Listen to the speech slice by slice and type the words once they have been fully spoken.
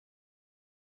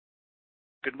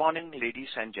Good morning, ladies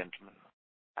and gentlemen,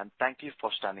 and thank you for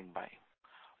standing by.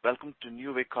 Welcome to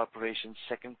Nuvei Corporation's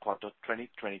second quarter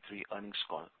 2023 earnings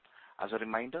call. As a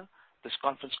reminder, this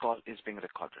conference call is being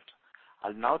recorded.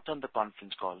 I'll now turn the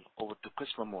conference call over to Chris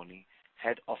Mamone,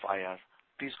 Head of IR.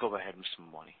 Please go ahead, Mr.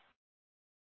 Mamone.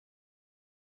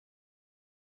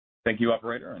 Thank you,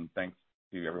 operator, and thanks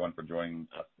to everyone for joining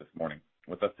us this morning.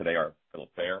 With us today are Philip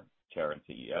Fayer, Chair and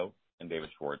CEO, and David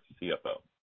Schwartz, CFO.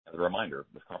 As a reminder,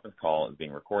 this conference call is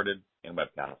being recorded and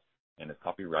webcast and is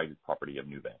copyrighted property of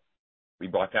Nuvei.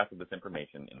 Rebroadcast of this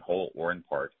information in whole or in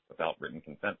part without written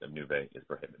consent of Nuvei is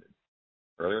prohibited.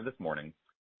 Earlier this morning,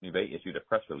 Nuvei issued a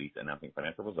press release announcing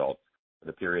financial results for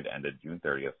the period ended June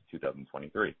 30th,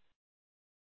 2023.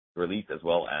 The release, as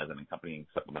well as an accompanying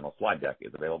supplemental slide deck,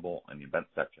 is available in the events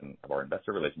section of our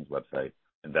investor relations website,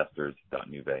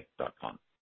 investors.nuvei.com.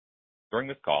 During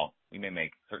this call, we may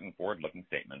make certain forward-looking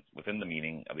statements within the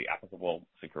meaning of the applicable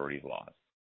securities laws.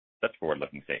 Such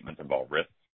forward-looking statements involve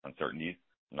risks, uncertainties,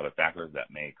 and other factors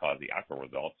that may cause the actual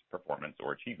results, performance,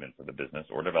 or achievements of the business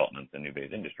or developments in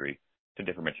Nuvei's industry to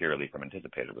differ materially from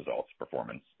anticipated results,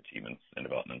 performance, achievements, and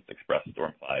developments expressed or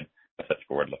implied by such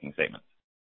forward-looking statements.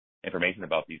 Information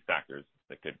about these factors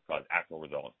that could cause actual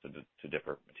results to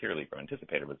differ materially from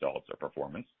anticipated results or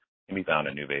performance can be found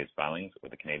in Nuvei's filings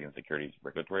with the Canadian Securities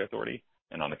Regulatory Authority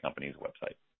and on the company's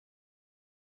website.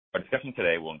 Our discussion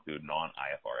today will include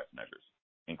non-IFRS measures,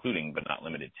 including but not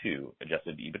limited to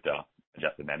adjusted EBITDA,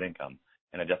 adjusted net income,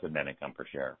 and adjusted net income per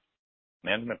share.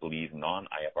 Management believes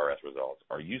non-IFRS results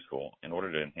are useful in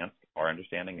order to enhance our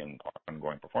understanding and our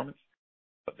ongoing performance,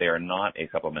 but they are not a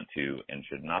supplement to and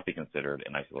should not be considered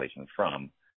in isolation from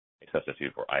a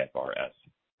substitute for IFRS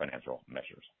financial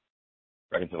measures.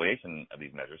 Reconciliation of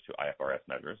these measures to IFRS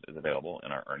measures is available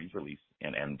in our earnings release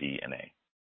and MD&A.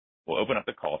 We'll open up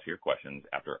the call to your questions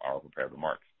after our prepared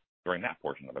remarks. During that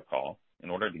portion of the call, in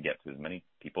order to get to as many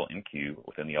people in queue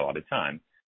within the allotted time,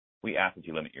 we ask that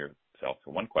you limit yourself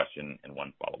to one question and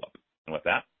one follow-up. And with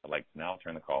that, I'd like to now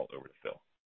turn the call over to Phil.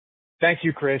 Thank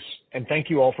you, Chris, and thank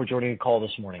you all for joining the call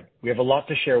this morning. We have a lot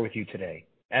to share with you today.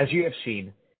 As you have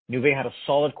seen, Nuvei had a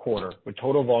solid quarter with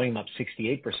total volume up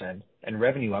 68% and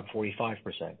revenue up 45%.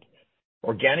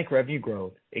 Organic revenue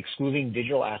growth, excluding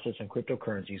digital assets and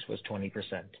cryptocurrencies, was 20%.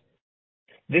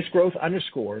 This growth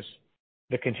underscores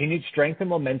the continued strength and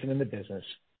momentum in the business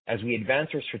as we advance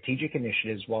our strategic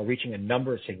initiatives while reaching a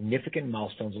number of significant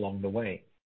milestones along the way.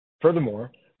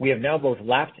 Furthermore, we have now both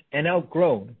lapped and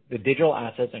outgrown the digital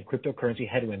assets and cryptocurrency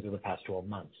headwinds of the past 12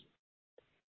 months.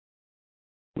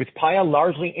 With Paya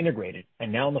largely integrated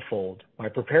and now in the fold, my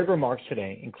prepared remarks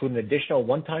today include an additional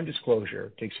one-time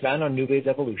disclosure to expand on Nuvei's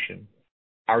evolution,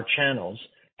 our channels,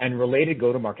 and related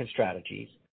go-to-market strategies,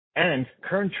 and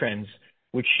current trends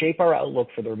which shape our outlook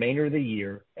for the remainder of the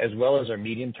year as well as our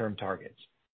medium-term targets.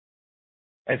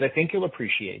 As I think you'll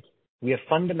appreciate, we have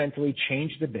fundamentally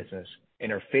changed the business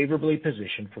and are favorably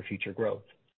positioned for future growth.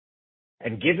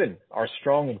 And given our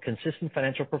strong and consistent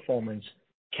financial performance,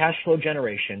 cash flow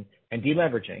generation, and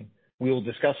deleveraging, we will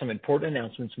discuss some important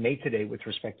announcements made today with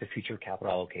respect to future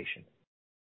capital allocation.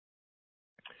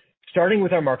 Starting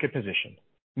with our market position,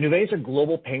 Nuvei is a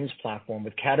global payments platform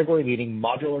with category-leading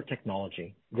modular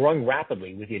technology, growing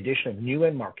rapidly with the addition of new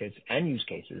end markets and use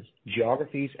cases,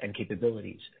 geographies, and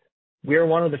capabilities. We are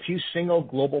one of the few single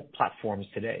global platforms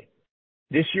today.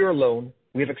 This year alone,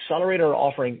 we have accelerated our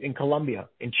offerings in Colombia,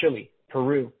 in Chile,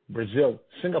 Peru, Brazil,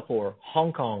 Singapore,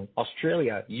 Hong Kong,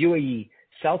 Australia, UAE,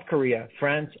 South Korea,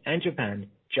 France, and Japan,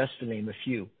 just to name a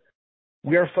few.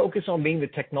 We are focused on being the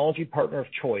technology partner of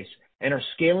choice and are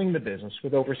scaling the business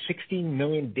with over 16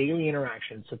 million daily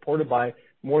interactions supported by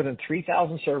more than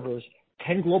 3,000 servers,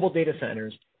 10 global data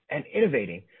centers, and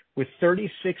innovating with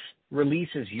 36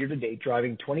 releases year-to-date,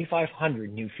 driving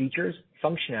 2,500 new features,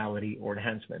 functionality, or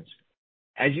enhancements.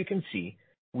 As you can see,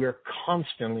 we are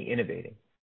constantly innovating.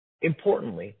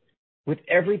 Importantly, with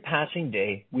every passing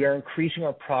day, we are increasing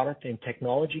our product and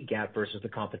technology gap versus the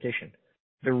competition.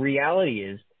 The reality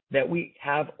is that we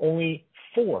have only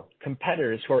 4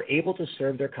 competitors who are able to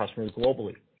serve their customers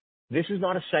globally. This is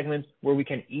not a segment where we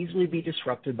can easily be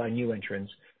disrupted by new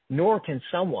entrants, nor can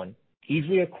someone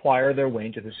easily acquire their way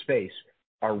into the space.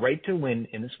 Our right to win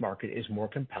in this market is more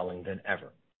compelling than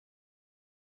ever.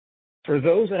 For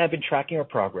those that have been tracking our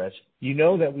progress, you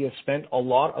know that we have spent a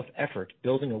lot of effort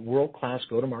building a world-class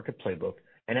go-to-market playbook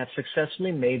and have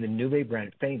successfully made the Nuvei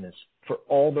brand famous for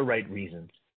all the right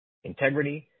reasons: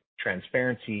 integrity,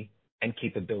 transparency, and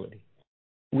capability.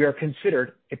 We are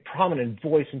considered a prominent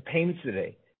voice in payments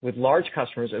today, with large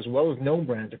customers as well as known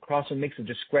brands across a mix of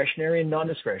discretionary and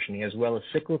non-discretionary, as well as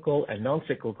cyclical and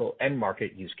non-cyclical end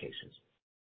market use cases.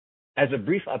 As a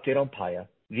brief update on Paya,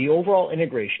 the overall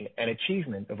integration and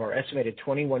achievement of our estimated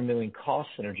 $21 million cost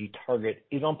synergy target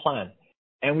is on plan,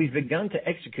 and we've begun to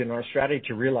execute on our strategy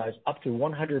to realize up to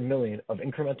 $100 million of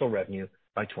incremental revenue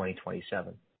by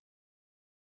 2027.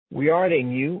 We are at a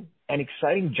new and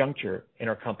exciting juncture in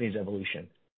our company's evolution.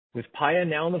 With Paya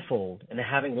now in the fold and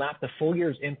having lapped the full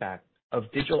year's impact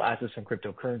of digital assets and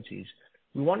cryptocurrencies,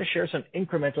 we want to share some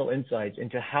incremental insights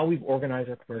into how we've organized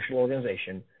our commercial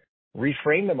organization,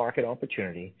 reframe the market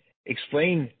opportunity,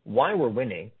 explain why we're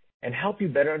winning, and help you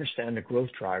better understand the growth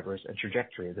drivers and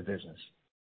trajectory of the business.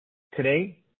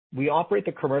 Today, we operate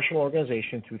the commercial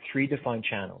organization through three defined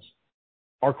channels.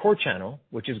 Our core channel,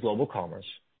 which is global commerce,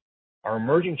 our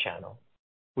emerging channel,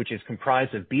 which is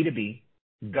comprised of B2B,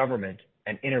 government,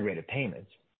 and integrated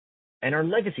payments, and our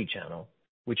legacy channel,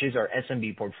 which is our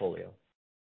SMB portfolio.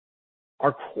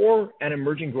 Our core and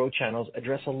emerging growth channels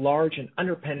address a large and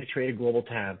underpenetrated global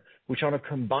TAM, which on a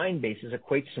combined basis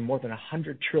equates to more than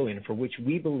 $100 trillion, for which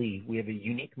we believe we have a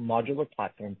unique modular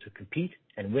platform to compete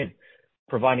and win,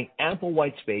 providing ample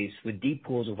white space with deep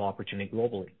pools of opportunity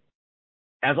globally.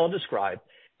 As I'll describe,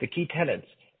 the key tenets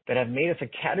that have made us a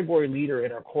category leader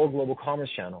in our core global commerce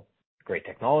channel, great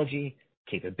technology,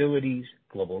 capabilities,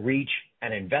 global reach,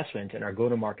 and investment in our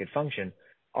go-to-market function,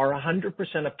 are 100%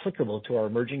 applicable to our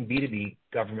emerging B2B,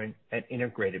 government, and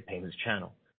integrated payments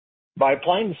channel. By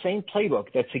applying the same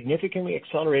playbook that significantly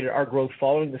accelerated our growth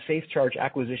following the SafeCharge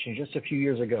acquisition just a few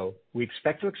years ago, we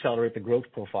expect to accelerate the growth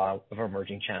profile of our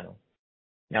emerging channel.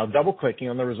 Now double-clicking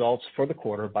on the results for the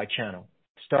quarter by channel,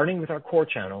 starting with our core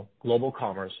channel, global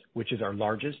commerce, which is our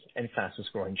largest and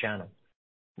fastest growing channel.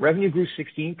 Revenue grew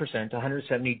 16% to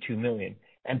 $172 million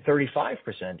and 35%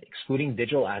 excluding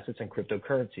digital assets and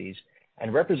cryptocurrencies,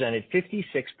 and represented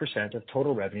 56% of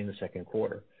total revenue in the second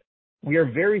quarter. We are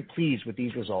very pleased with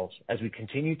these results as we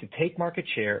continue to take market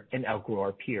share and outgrow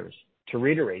our peers. To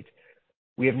reiterate,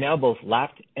 we have now both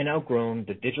lapped and outgrown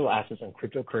the digital assets and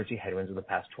cryptocurrency headwinds of the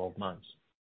past 12 months.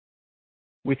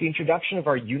 With the introduction of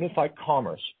our unified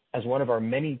commerce as one of our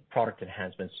many product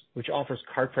enhancements, which offers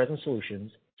card-present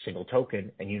solutions, single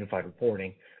token, and unified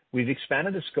reporting, we've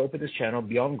expanded the scope of this channel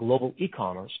beyond global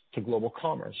e-commerce to global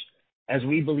commerce, as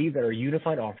we believe that our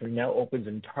unified offering now opens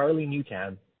an entirely new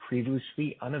tab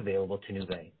previously unavailable to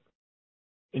Nuvei.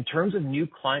 In terms of new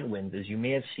client wins, as you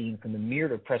may have seen from the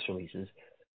myriad of press releases,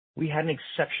 we had an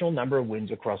exceptional number of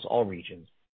wins across all regions,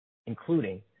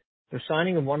 including the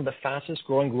signing of one of the fastest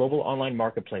growing global online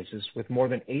marketplaces with more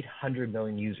than 800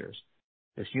 million users.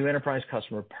 This new enterprise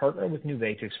customer partnered with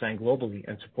Nuvei to expand globally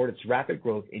and support its rapid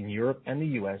growth in Europe and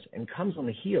the US, and comes on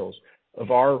the heels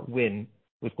of our win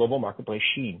with global marketplace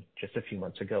Shein just a few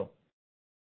months ago.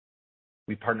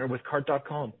 We partnered with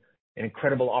Cart.com, an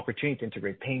incredible opportunity to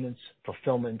integrate payments,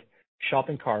 fulfillment,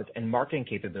 shopping cart, and marketing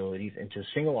capabilities into a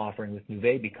single offering, with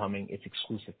Nuvei becoming its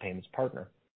exclusive payments partner.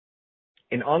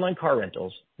 In online car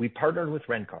rentals, we partnered with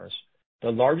Rentcars,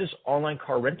 the largest online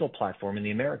car rental platform in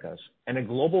the Americas and a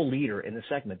global leader in the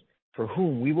segment, for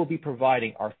whom we will be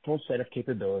providing our full set of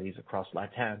capabilities across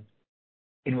LATAM.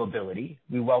 In mobility,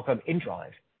 we welcome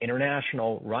InDrive,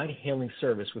 international ride-hailing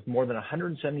service with more than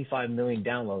 175 million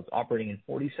downloads operating in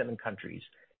 47 countries,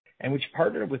 and which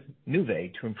partnered with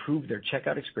Nuvei to improve their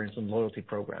checkout experience and loyalty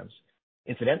programs.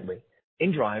 Incidentally,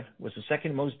 InDrive was the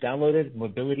second most downloaded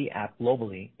mobility app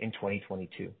globally in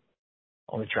 2022.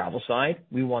 On the travel side,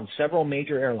 we won several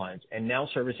major airlines and now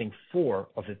servicing 4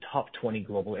 of the top 20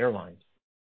 global airlines.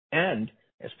 And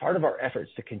as part of our efforts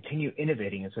to continue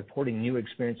innovating and supporting new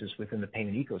experiences within the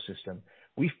payment ecosystem,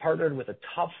 we've partnered with a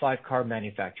top 5 car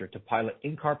manufacturer to pilot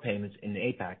in-car payments in the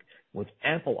APAC, with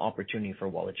ample opportunity for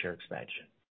wallet share expansion.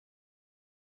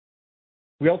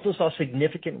 We also saw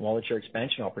significant wallet share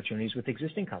expansion opportunities with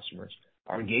existing customers.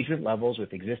 Our engagement levels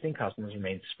with existing customers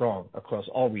remain strong across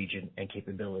all regions and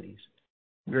capabilities.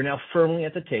 We are now firmly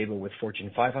at the table with Fortune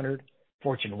 500,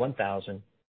 Fortune 1000,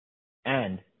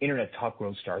 and Internet top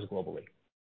growth stars globally.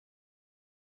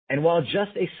 And while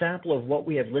just a sample of what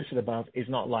we have listed above is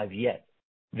not live yet,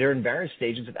 they're in various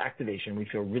stages of activation. We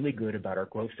feel really good about our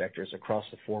growth vectors across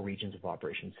the 4 regions of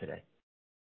operations today.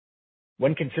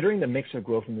 When considering the mix of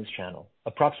growth in this channel,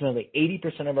 approximately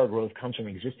 80% of our growth comes from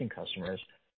existing customers,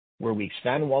 where we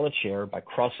expand wallet share by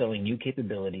cross-selling new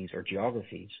capabilities or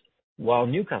geographies, while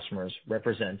new customers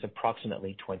represents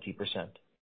approximately 20%.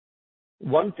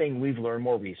 One thing we've learned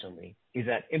more recently is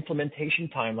that implementation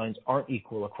timelines aren't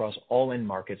equal across all end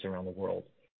markets around the world.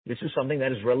 This is something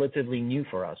that is relatively new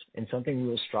for us and something we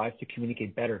will strive to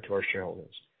communicate better to our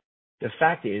shareholders. The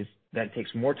fact is that it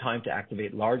takes more time to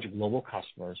activate large global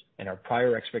customers, and our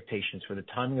prior expectations for the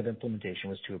timing of implementation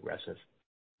was too aggressive.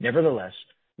 Nevertheless,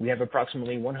 We have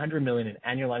approximately $100 million in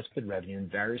annualized revenue in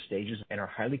various stages and are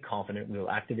highly confident we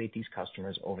will activate these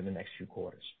customers over the next few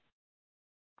quarters.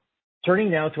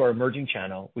 Turning now to our emerging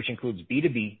channel, which includes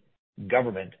B2B,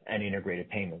 government, and integrated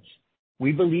payments.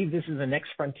 We believe this is the next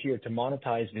frontier to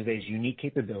monetize Nuvei's unique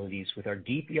capabilities with our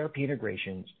deep ERP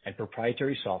integrations and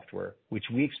proprietary software, which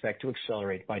we expect to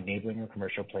accelerate by enabling our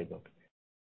commercial playbook.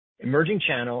 Emerging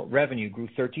channel revenue grew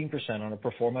 13% on a pro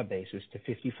forma basis to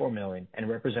 $54 million and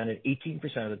represented 18%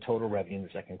 of the total revenue in the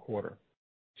second quarter.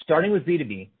 Starting with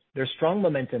B2B, there's strong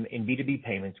momentum in B2B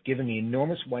payments given the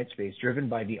enormous white space driven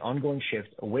by the ongoing shift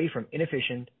away from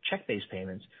inefficient check-based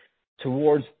payments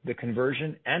towards the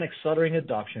conversion and accelerating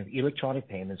adoption of electronic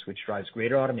payments, which drives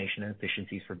greater automation and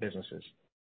efficiencies for businesses.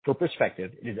 For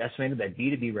perspective, it is estimated that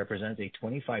B2B represents a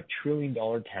 $25 trillion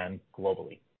TAM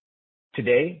globally.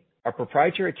 Today, our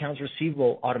proprietary accounts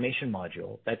receivable automation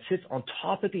module that sits on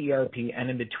top of the ERP and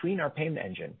in between our payment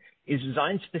engine is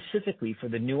designed specifically for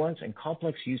the nuanced and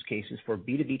complex use cases for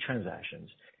B2B transactions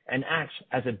and acts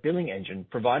as a billing engine,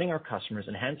 providing our customers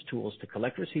enhanced tools to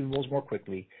collect receivables more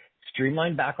quickly,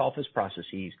 streamline back-office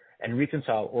processes, and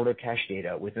reconcile order cash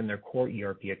data within their core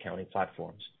ERP accounting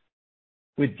platforms.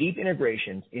 With deep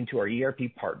integrations into our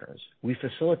ERP partners, we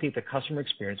facilitate the customer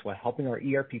experience while helping our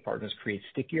ERP partners create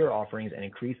stickier offerings and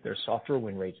increase their software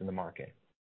win rates in the market.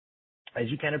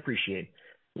 As you can appreciate,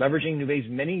 leveraging Nuvei's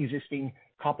many existing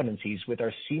competencies with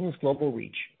our seamless global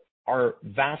reach, our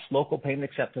vast local payment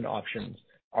acceptance options,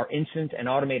 our instant and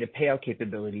automated payout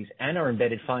capabilities, and our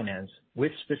embedded finance,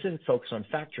 with specific focus on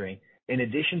factoring, in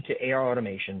addition to AR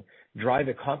automation, drive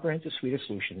a comprehensive suite of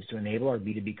solutions to enable our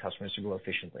B2B customers to grow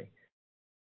efficiently.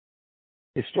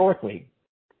 Historically,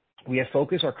 we have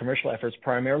focused our commercial efforts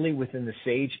primarily within the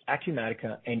Sage,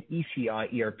 Acumatica, and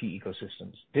ECI ERP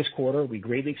ecosystems. This quarter, we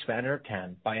greatly expanded our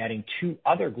TAM by adding 2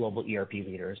 other global ERP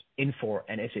leaders, Infor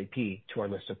and SAP, to our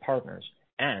list of partners.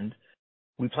 And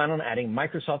we plan on adding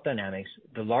Microsoft Dynamics,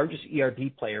 the largest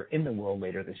ERP player in the world,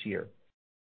 later this year.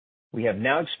 We have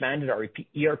now expanded our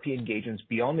ERP engagements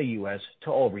beyond the U.S.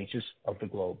 to all reaches of the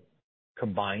globe.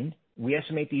 Combined, we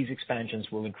estimate these expansions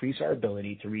will increase our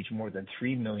ability to reach more than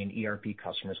 3 million ERP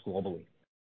customers globally.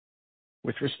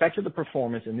 With respect to the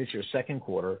performance in this year's second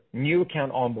quarter, new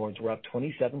account onboards were up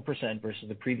 27% versus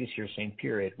the previous year's same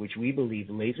period, which we believe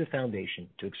lays a foundation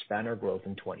to expand our growth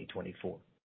in 2024.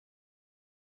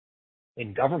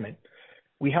 In government,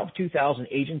 we helped 2,000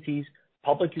 agencies,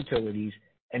 public utilities,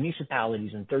 and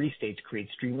municipalities in 30 states create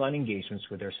streamlined engagements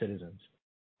with their citizens.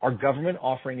 Our government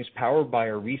offering is powered by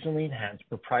our recently enhanced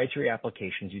proprietary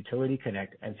applications, Utility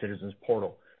Connect and Citizens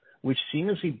Portal, which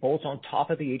seamlessly bolts on top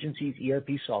of the agency's ERP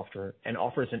software and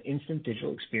offers an instant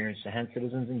digital experience to enhance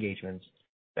citizens' engagements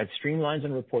that streamlines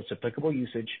and reports applicable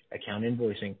usage, account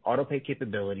invoicing, auto-pay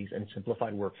capabilities, and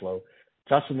simplified workflow,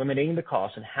 thus eliminating the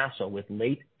cost and hassle with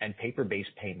late and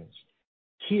paper-based payments.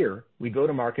 Here, we go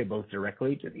to market both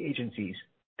directly to the agencies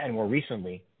and, more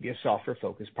recently, via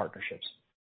software-focused partnerships.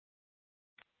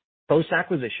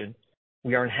 Post-acquisition,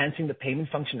 we are enhancing the payment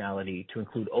functionality to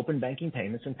include open banking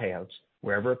payments and payouts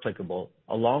wherever applicable,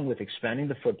 along with expanding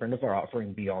the footprint of our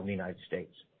offering beyond the United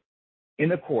States. In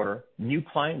the quarter, new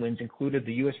client wins included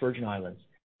the U.S. Virgin Islands,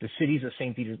 the cities of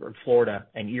St. Petersburg, Florida,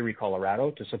 and Erie,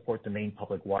 Colorado, to support the main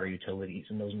public water utilities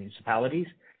in those municipalities,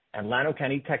 and Llano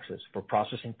County, Texas, for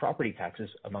processing property taxes,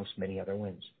 amongst many other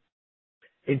wins.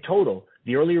 In total,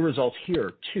 the early results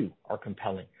here, too, are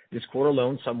compelling. This quarter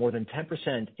alone saw more than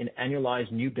 10% in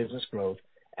annualized new business growth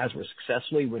as we're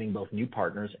successfully winning both new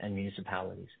partners and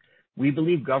municipalities. We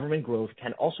believe government growth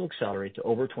can also accelerate to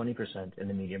over 20% in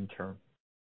the medium term.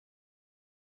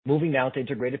 Moving now to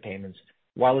integrated payments.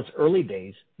 While it's early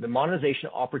days, the monetization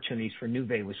opportunities for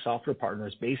Nuvei with software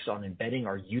partners based on embedding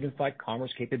our unified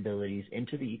commerce capabilities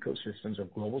into the ecosystems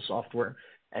of global software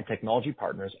and technology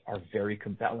partners are very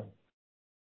compelling.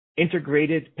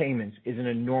 Integrated payments is an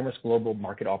enormous global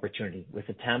market opportunity with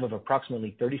a TAM of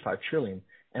approximately $35 trillion,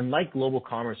 and like global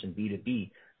commerce and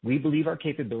B2B, we believe our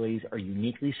capabilities are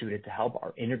uniquely suited to help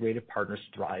our integrated partners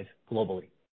thrive globally.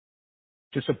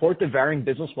 To support the varying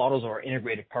business models of our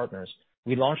integrated partners,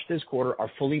 we launched this quarter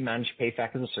our fully managed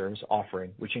PayFac as a service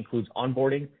offering, which includes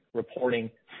onboarding,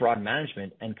 reporting, fraud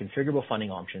management, and configurable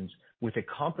funding options with a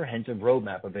comprehensive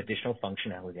roadmap of additional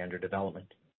functionality under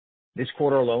development. This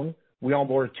quarter alone, we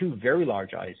onboarded 2 very large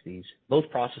ISVs, both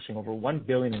processing over $1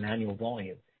 billion in annual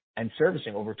volume and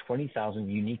servicing over 20,000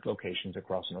 unique locations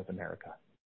across North America.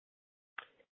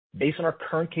 Based on our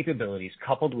current capabilities,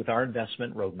 coupled with our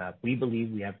investment roadmap, we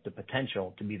believe we have the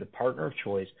potential to be the partner of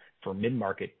choice for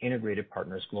mid-market integrated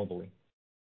partners globally.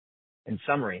 In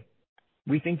summary,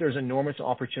 We think there's enormous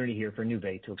opportunity here for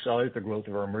Nuvei to accelerate the growth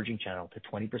of our emerging channel to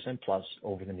 20% plus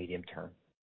over the medium term.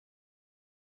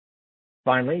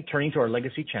 Finally, turning to our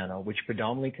legacy channel, which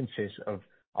predominantly consists of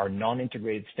our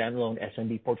non-integrated standalone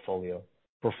SMB portfolio,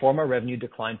 pro forma revenue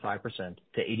declined 5%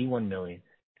 to $81 million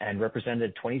and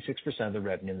represented 26% of the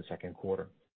revenue in the second quarter.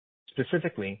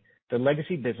 Specifically, the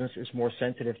legacy business is more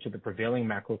sensitive to the prevailing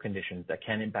macro conditions that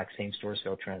can impact same-store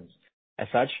sales trends. As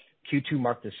such, Q2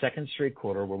 marked the second straight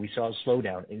quarter where we saw a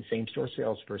slowdown in same-store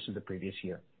sales versus the previous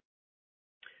year.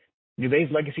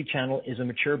 Nuvei's legacy channel is a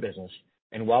mature business,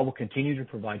 and while we'll continue to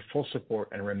provide full support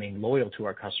and remain loyal to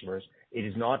our customers, it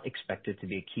is not expected to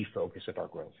be a key focus of our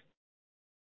growth.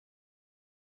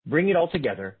 Bring it all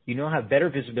together, you now have better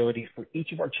visibility for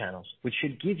each of our channels, which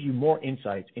should give you more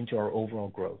insights into our overall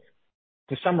growth.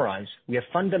 To summarize, we have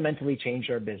fundamentally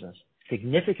changed our business,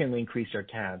 significantly increased our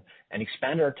TAM, and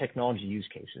expanded our technology use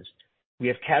cases. We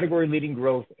have category-leading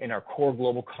growth in our core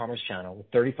global commerce channel,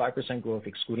 with 35% growth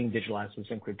excluding digital assets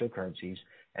and cryptocurrencies,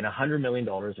 and $100 million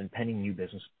in pending new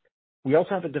business. We also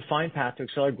have a defined path to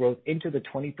accelerate growth into the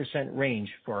 20% range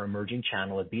for our emerging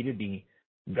channel of B2B,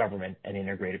 government, and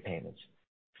integrated payments.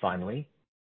 Finally,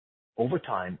 over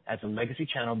time, as the legacy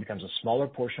channel becomes a smaller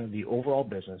portion of the overall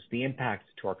business, the impact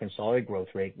to our consolidated growth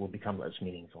rate will become less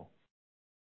meaningful.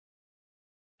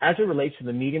 As it relates to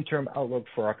the medium-term outlook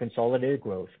for our consolidated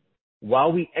growth,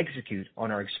 while we execute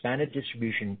on our expanded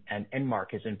distribution and end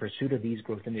markets in pursuit of these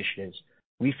growth initiatives,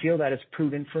 we feel that it's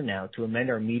prudent for now to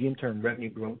amend our medium-term revenue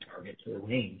growth target to a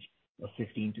range of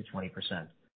 15 to 20%.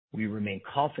 We remain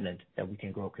confident that we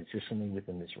can grow consistently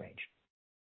within this range.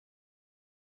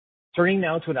 Turning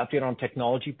now to an update on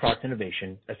technology product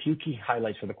innovation, a few key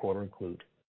highlights for the quarter include: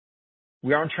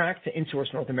 we are on track to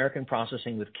insource North American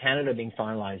processing, with Canada being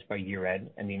finalized by year-end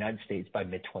and the United States by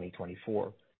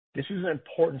mid-2024. This is an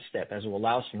important step as it will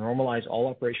allow us to normalize all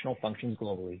operational functions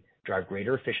globally, drive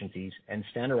greater efficiencies, and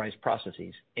standardize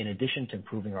processes, in addition to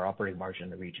improving our operating margin in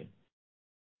the region.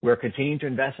 We are continuing to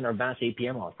invest in our vast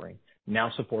APM offering,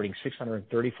 now supporting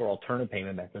 634 alternative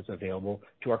payment methods available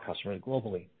to our customers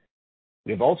globally.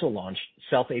 We have also launched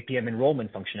self-APM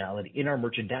enrollment functionality in our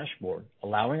merchant dashboard,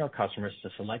 allowing our customers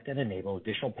to select and enable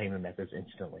additional payment methods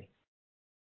instantly.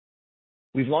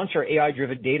 We've launched our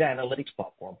AI-driven data analytics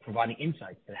platform, providing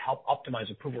insights that help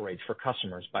optimize approval rates for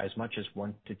customers by as much as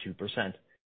 1% to 2%.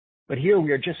 But here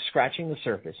we are just scratching the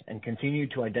surface and continue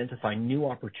to identify new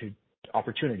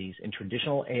opportunities in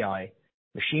traditional AI,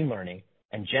 machine learning,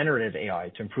 and generative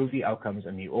AI to improve the outcomes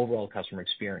and the overall customer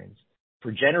experience.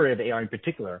 For generative AI in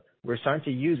particular, we're starting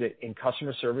to use it in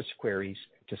customer service queries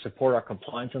to support our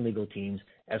compliance and legal teams,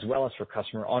 as well as for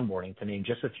customer onboarding, to name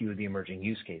just a few of the emerging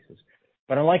use cases.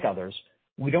 But unlike others,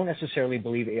 we don't necessarily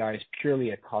believe AI is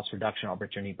purely a cost reduction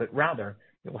opportunity, but rather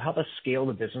it will help us scale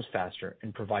the business faster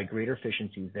and provide greater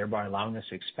efficiencies, thereby allowing us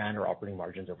to expand our operating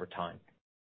margins over time.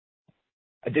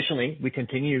 Additionally, we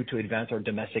continue to advance our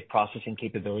domestic processing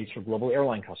capabilities for global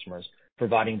airline customers,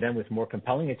 providing them with more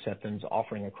compelling acceptance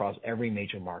offering across every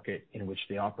major market in which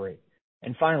they operate.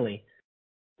 And finally,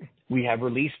 we have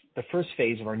released the first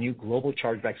phase of our new global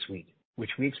chargeback suite, which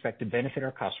we expect to benefit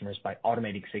our customers by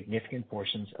automating significant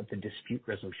portions of the dispute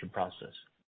resolution process.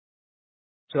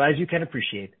 So as you can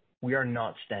appreciate, we are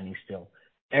not standing still.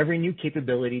 Every new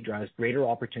capability drives greater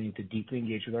opportunity to deeply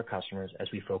engage with our customers as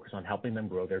we focus on helping them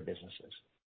grow their businesses.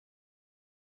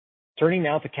 Turning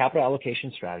now to capital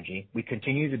allocation strategy, we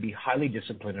continue to be highly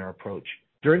disciplined in our approach.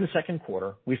 During the second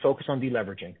quarter, we focused on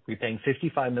deleveraging, repaying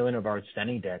 $55 million of our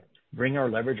outstanding debt, bringing our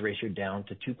leverage ratio down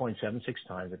to 2.76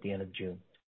 times at the end of June.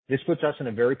 This puts us in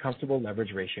a very comfortable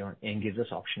leverage ratio and gives us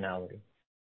optionality.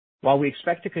 While we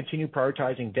expect to continue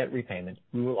prioritizing debt repayment,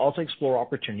 we will also explore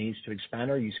opportunities to expand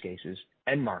our use cases,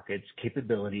 end markets,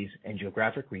 capabilities, and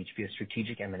geographic reach via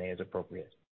strategic M&A as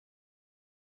appropriate.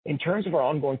 In terms of our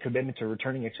ongoing commitment to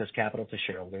returning excess capital to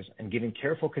shareholders and giving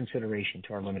careful consideration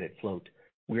to our limited float,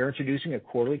 we are introducing a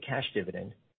quarterly cash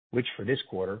dividend, which for this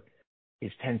quarter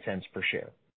is 10 cents per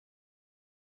share.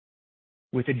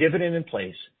 With the dividend in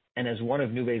place, and as one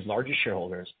of Nuvei's largest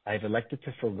shareholders, I have elected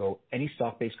to forego any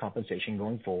stock-based compensation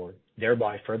going forward,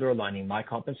 thereby further aligning my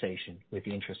compensation with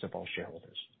the interests of all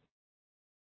shareholders.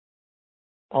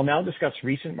 I'll now discuss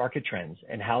recent market trends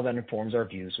and how that informs our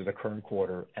views of the current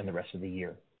quarter and the rest of the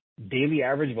year. Daily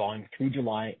average volume through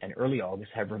July and early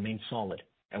August have remained solid,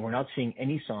 and we're not seeing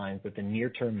any signs that the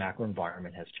near-term macro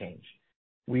environment has changed.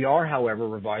 We are, however,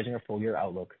 revising our full-year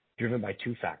outlook, driven by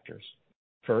two factors.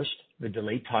 First, the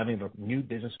delayed timing of new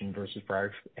business versus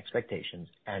prior expectations,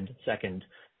 and second,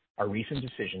 our recent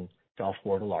decision to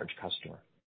offboard a large customer.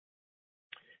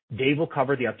 Dave will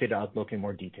cover the updated outlook in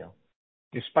more detail.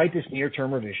 Despite this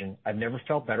near-term revision, I've never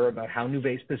felt better about how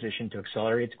Nuvei is positioned to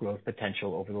accelerate its growth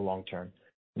potential over the long term.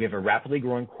 We have a rapidly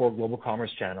growing core global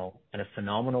commerce channel and a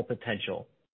phenomenal potential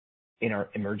in our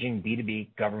emerging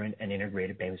B2B government and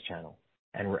integrated payments channel,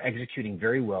 and we're executing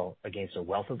very well against a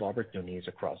wealth of opportunities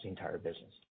across the entire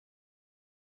business.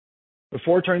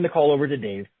 Before turning the call over to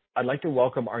Dave, I'd like to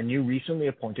welcome our new recently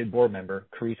appointed board member,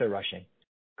 Caretha Rushing.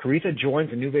 Caretha joins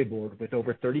the Nuvei board with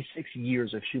over 36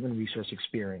 years of human resource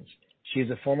experience. She is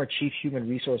a former Chief Human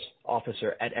Resource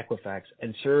Officer at Equifax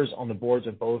and serves on the boards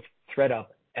of both ThreadUp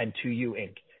and 2U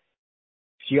Inc.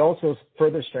 She also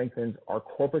further strengthens our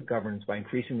corporate governance by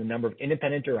increasing the number of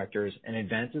independent directors and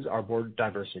advances our board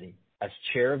diversity. As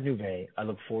chair of Nuvei, I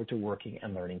look forward to working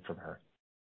and learning from her.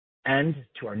 And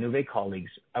to our Nuvei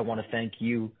colleagues, I want to thank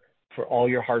you for all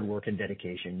your hard work and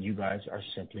dedication. You guys are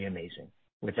simply amazing.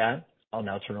 With that, I'll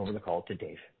now turn over the call to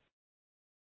Dave.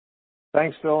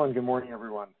 Thanks, Phil, and good morning,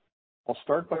 everyone. I'll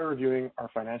start by reviewing our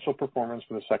financial performance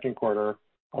for the second quarter.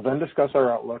 I'll then discuss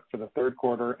our outlook for the third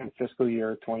quarter and fiscal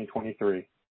year 2023.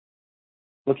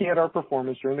 Looking at our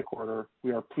performance during the quarter,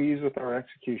 we are pleased with our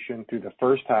execution through the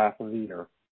first half of the year.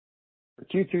 For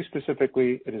Q2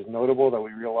 specifically, it is notable that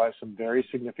we realized some very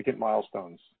significant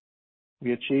milestones.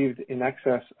 We achieved in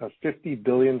excess of $50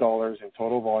 billion in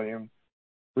total volume,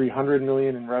 $300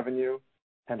 million in revenue,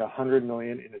 and $100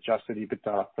 million in adjusted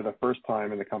EBITDA for the first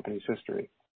time in the company's history.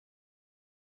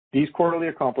 These quarterly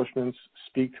accomplishments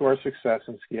speak to our success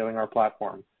in scaling our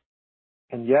platform.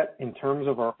 And yet, in terms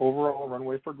of our overall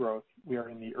runway for growth, we are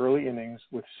in the early innings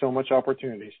with so much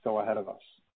opportunity still ahead of us.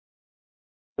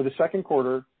 For the second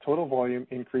quarter, total volume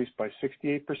increased by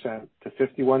 68% to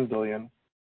 $51 billion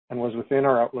and was within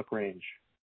our outlook range.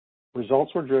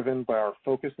 Results were driven by our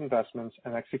focused investments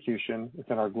and execution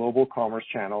within our global commerce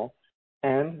channel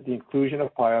and the inclusion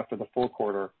of Paya for the full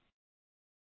quarter.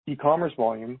 E-commerce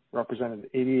volume represented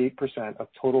 88% of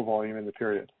total volume in the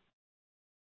period.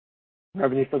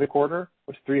 Revenue for the quarter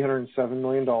was $307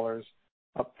 million,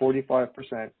 up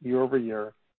 45% year over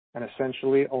year, and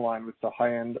essentially aligned with the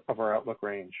high end of our outlook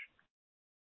range.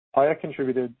 Paya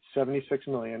contributed $76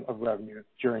 million of revenue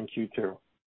during Q2.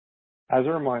 As a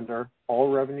reminder,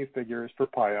 all revenue figures for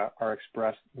Paya are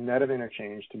expressed net of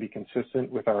interchange to be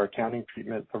consistent with our accounting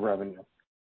treatment of revenue.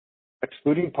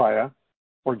 Excluding Paya,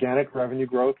 organic revenue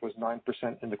growth was 9%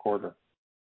 in the quarter.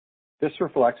 This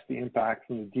reflects the impact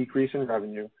from the decrease in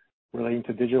revenue relating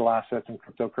to digital assets and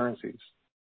cryptocurrencies.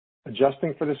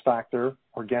 Adjusting for this factor,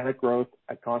 organic growth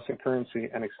at constant currency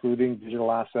and excluding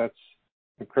digital assets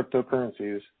and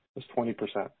cryptocurrencies was 20%.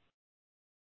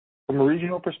 From a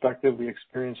regional perspective, we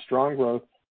experienced strong growth.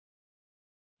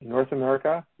 In North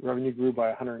America, revenue grew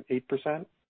by 108%,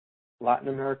 Latin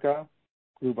America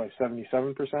grew by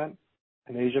 77%,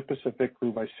 and Asia Pacific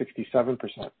grew by 67%.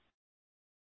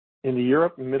 In the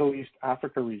Europe, Middle East,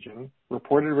 Africa region,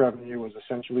 reported revenue was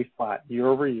essentially flat year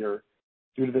over year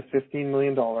due to the $15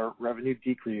 million revenue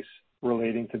decrease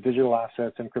relating to digital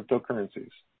assets and cryptocurrencies.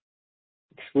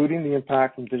 Excluding the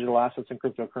impact from digital assets and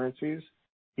cryptocurrencies,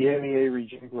 EMEA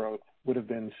region growth would have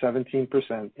been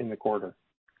 17% in the quarter.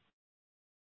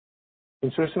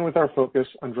 Consistent with our focus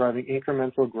on driving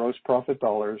incremental gross profit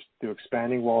dollars through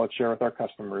expanding wallet share with our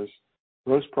customers,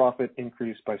 gross profit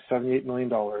increased by $78 million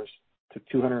to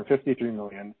 $253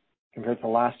 million compared to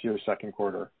last year's second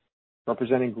quarter,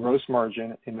 representing gross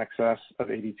margin in excess of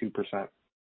 82%.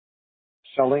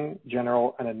 Selling,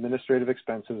 general, and administrative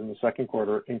expenses in the second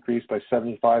quarter increased by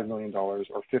 $75 million or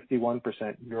 51%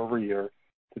 year over year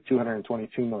to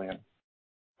 $222 million.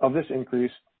 Of this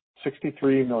increase,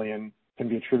 $63 million can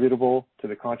be attributable to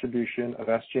the contribution of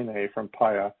SG&A from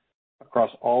Paya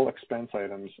across all expense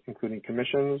items, including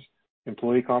commissions,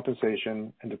 employee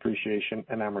compensation, and depreciation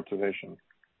and amortization.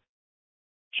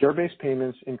 Share-based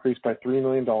payments increased by $3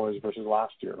 million versus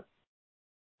last year.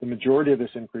 The majority of this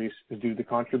increase is due to the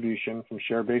contribution from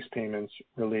share-based payments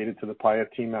related to the Paya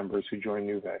team members who joined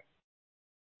Nuvei.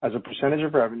 As a percentage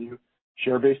of revenue,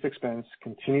 share-based expense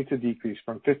continued to decrease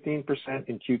from 15%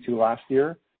 in Q2 last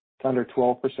year to under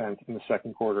 12% in the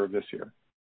second quarter of this year.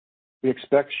 We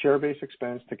expect share-based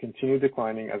expense to continue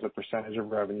declining as a percentage of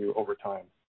revenue over time.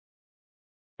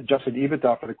 Adjusted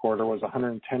EBITDA for the quarter was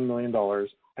 $110 million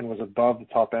and was above the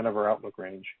top end of our outlook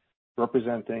range,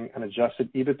 representing an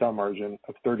adjusted EBITDA margin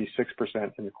of 36%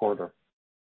 in the quarter.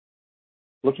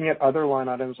 Looking at other line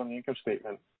items on the income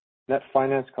statement, net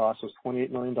finance cost was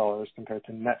 $28 million compared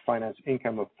to net finance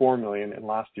income of $4 million in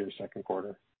last year's second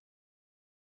quarter.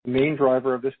 The main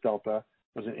driver of this delta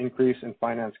was an increase in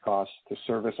finance costs to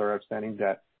service our outstanding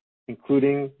debt,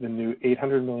 including the new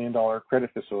 $800 million credit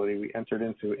facility we entered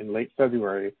into in late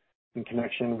February in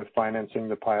connection with financing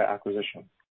the Paya acquisition.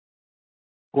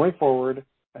 Going forward,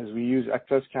 as we use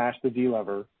excess cash to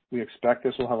delever, we expect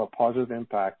this will have a positive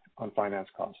impact on finance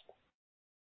costs.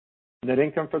 Net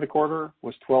income for the quarter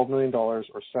was $12 million or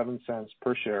 7 cents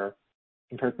per share,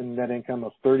 compared to net income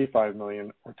of $35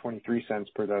 million or 23 cents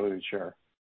per diluted share.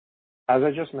 As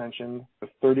I just mentioned, the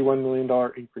 $31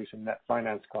 million increase in net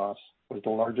finance costs was the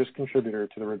largest contributor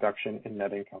to the reduction in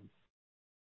net income.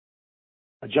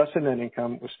 Adjusted net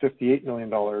income was $58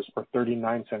 million or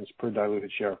 39 cents per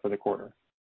diluted share for the quarter.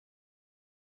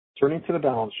 Turning to the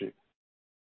balance sheet.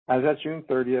 As at June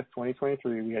 30th,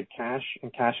 2023, we had cash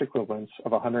and cash equivalents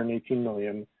of $118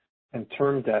 million and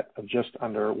term debt of just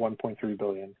under $1.3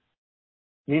 billion.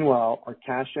 Meanwhile, our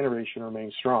cash generation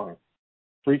remains strong.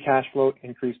 Free cash flow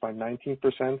increased by 19%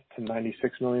 to $96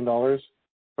 million,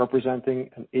 representing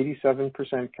an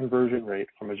 87% conversion rate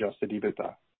from adjusted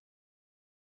EBITDA.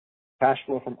 Cash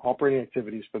flow from operating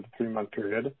activities for the 3-month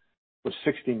period was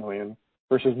 $60 million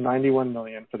versus $91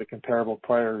 million for the comparable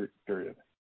prior period.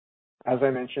 As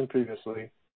I mentioned previously,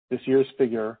 this year's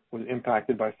figure was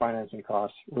impacted by financing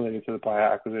costs related to the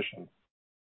Paya acquisition.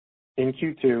 In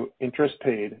Q2, interest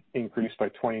paid increased by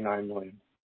 $29 million.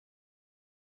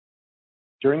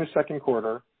 During the second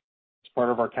quarter, as part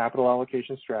of our capital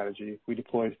allocation strategy, we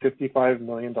deployed $55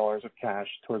 million of cash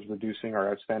towards reducing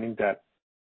our outstanding debt,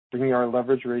 bringing our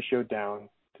leverage ratio down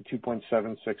to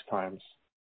 2.76 times.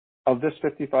 Of this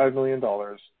 $55 million,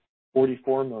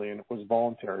 $44 million was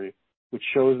voluntary, which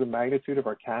shows the magnitude of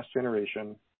our cash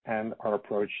generation and our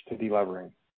approach to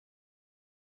delevering.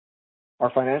 Our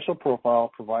financial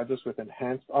profile provides us with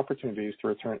enhanced opportunities to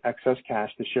return excess cash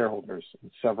to shareholders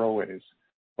in several ways,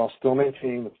 while still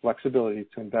maintaining the flexibility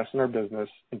to invest in our business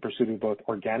in pursuit of both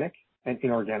organic and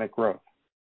inorganic growth.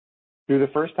 Through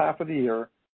the first half of the year,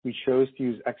 we chose to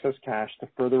use excess cash to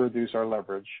further reduce our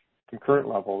leverage from current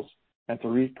levels and to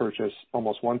repurchase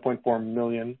almost 1.4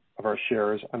 million of our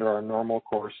shares under our normal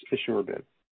course issuer bid.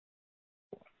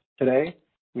 Today,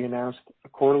 we announced a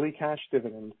quarterly cash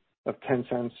dividend of 10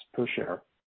 cents per share,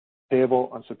 payable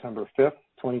on September 5th,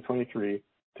 2023,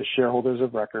 to shareholders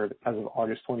of record as of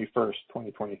August 21st,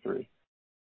 2023.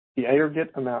 The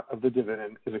aggregate amount of the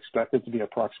dividend is expected to be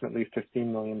approximately $15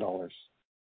 million.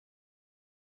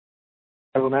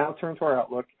 I will now turn to our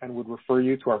outlook and would refer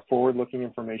you to our forward-looking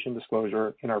information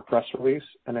disclosure in our press release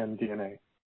and MD&A.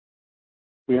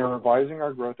 We are revising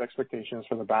our growth expectations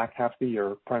for the back half of the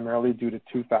year, primarily due to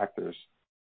 2 factors.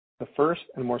 The first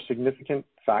and more significant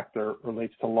factor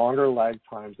relates to longer lag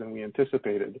times than we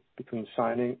anticipated between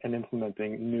signing and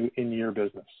implementing new in-year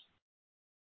business.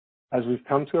 As we've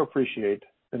come to appreciate,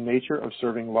 the nature of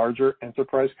serving larger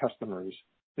enterprise customers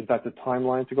is that the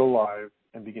timeline to go live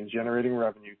and begin generating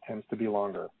revenue tends to be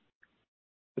longer.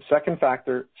 The second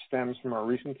factor stems from our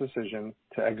recent decision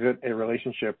to exit a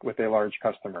relationship with a large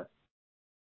customer.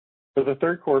 For the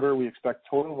third quarter, we expect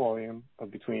total volume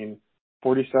of between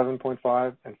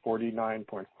 $47.5 and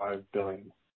 $49.5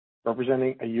 billion,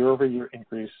 representing a year-over-year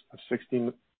increase of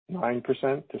 69%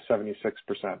 to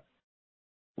 76%.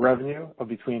 Revenue of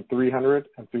between $300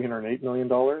 and $308 million,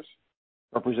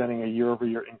 representing a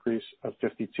year-over-year increase of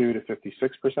 52 to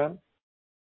 56%.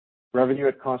 Revenue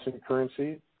at constant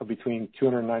currency of between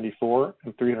 $294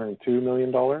 and $302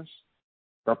 million,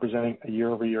 representing a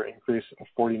year-over-year increase of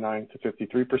 49 to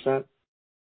 53%.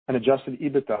 And adjusted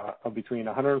EBITDA of between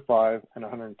 $105 and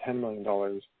 $110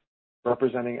 million,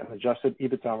 representing an adjusted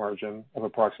EBITDA margin of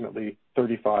approximately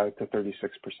 35 to 36%.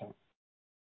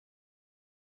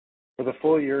 For the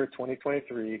full year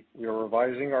 2023, we are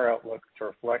revising our outlook to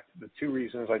reflect the 2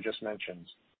 reasons I just mentioned.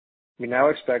 We now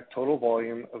expect total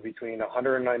volume of between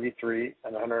 $193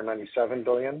 and $197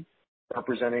 billion,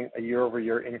 representing a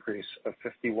year-over-year increase of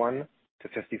 51 to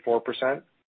 54%.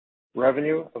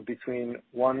 Revenue of between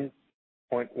 $1.17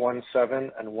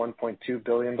 and $1.2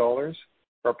 billion,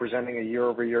 representing a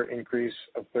year-over-year increase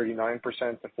of 39%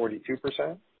 to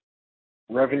 42%.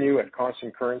 Revenue at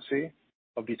constant currency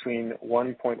of between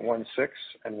 $1.16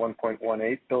 and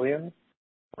 $1.18 billion,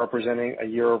 representing a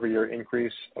year-over-year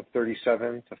increase of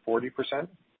 37 to 40%.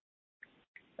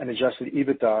 And adjusted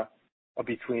EBITDA of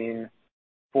between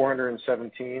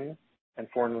 $417 and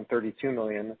 $432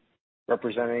 million,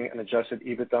 representing an adjusted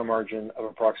EBITDA margin of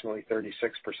approximately 36%.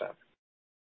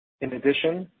 In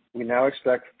addition, we now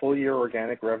expect full-year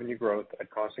organic revenue growth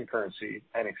at constant currency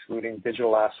and excluding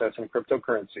digital assets and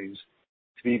cryptocurrencies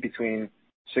to be between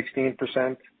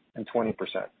 16% and 20%.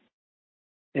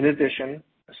 In addition,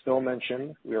 as Phil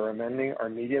mentioned, we are amending our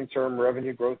medium-term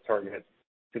revenue growth target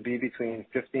to be between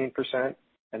 15%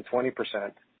 and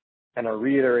 20% and are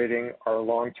reiterating our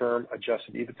long-term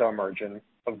adjusted EBITDA margin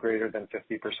of greater than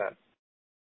 50%.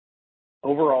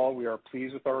 Overall, we are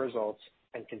pleased with our results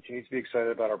and continue to be excited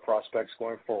about our prospects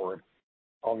going forward.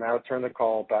 I'll now turn the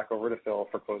call back over to Phil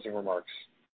for closing remarks.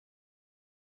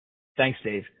 Thanks,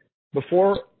 Dave.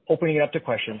 Before opening it up to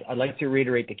questions, I'd like to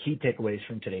reiterate the key takeaways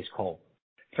from today's call.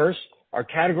 First, our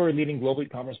category-leading global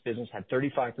e-commerce business had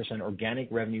 35% organic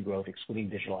revenue growth, excluding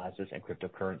digital assets and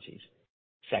cryptocurrencies.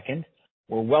 Second,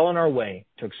 we're well on our way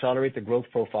to accelerate the growth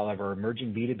profile of our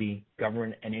emerging B2B,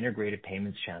 government, and integrated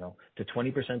payments channel to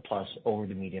 20% plus over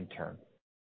the medium term.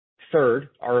 Third,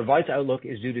 our revised outlook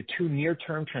is due to two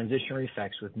near-term transitionary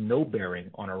effects with no bearing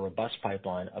on our robust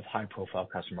pipeline of high-profile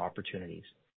customer opportunities.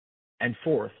 And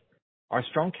fourth, our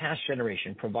strong cash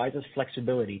generation provides us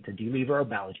flexibility to delever our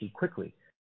balance sheet quickly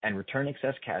and return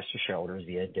excess cash to shareholders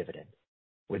via dividend.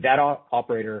 With that,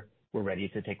 operator, we're ready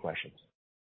to take questions.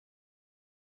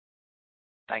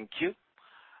 Thank you.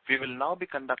 We will now be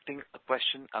conducting a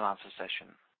question and answer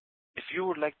session. If you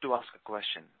would like to ask a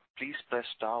question, please press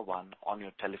star one on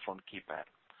your telephone keypad.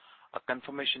 A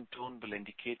confirmation tone will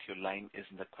indicate your line is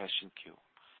in the question queue.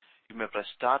 You may press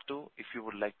star two if you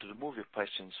would like to remove your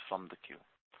questions from the queue.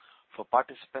 For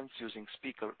participants using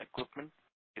speaker equipment,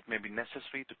 it may be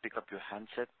necessary to pick up your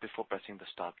handset before pressing the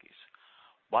star keys.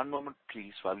 One moment,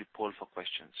 please, while we poll for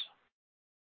questions.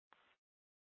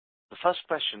 The first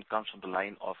question comes from the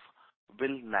line of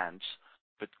Will Nance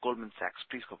with Goldman Sachs.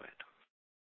 Please go ahead.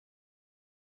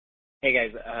 Hey,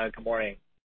 guys. Good morning.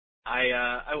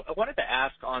 I wanted to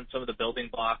ask on some of the building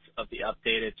blocks of the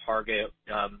updated target.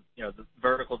 The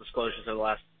vertical disclosures of the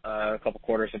last couple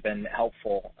quarters have been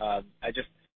helpful.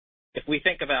 If we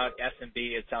think about SMB,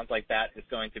 it sounds like that is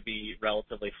going to be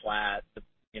relatively flat. The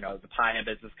Paya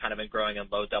business kind of been growing in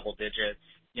low double digits.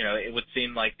 It would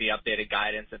seem like the updated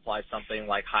guidance implies something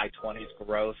like high 20s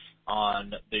growth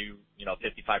on the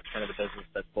 55% of the business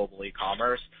that's global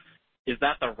e-commerce. Is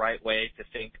that the right way to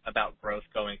think about growth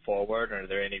going forward, or are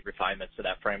there any refinements to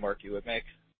that framework you would make?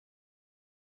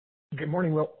 Good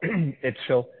morning, Will. It's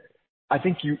Phil. I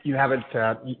think you have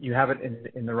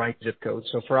it in the right zip code.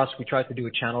 So for us, we tried to do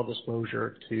a channel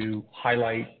disclosure to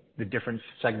highlight the different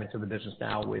segments of the business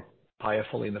now with Paya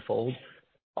fully in the fold.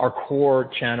 Our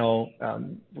core channel,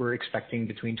 we're expecting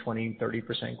between 20 and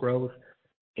 30% growth.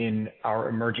 In our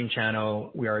emerging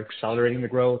channel, we are accelerating the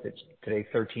growth. It's today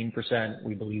 13%.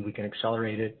 We believe we can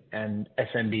accelerate it. And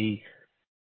SMB,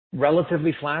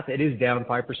 relatively flat. It is down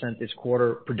 5% this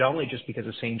quarter, predominantly just because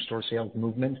of same-store sales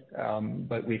movement,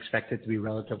 but we expect it to be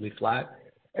relatively flat.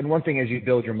 And one thing as you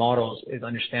build your models is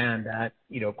understand that,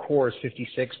 core is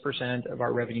 56% of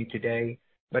our revenue today,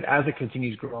 but as it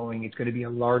continues growing, it's going to be a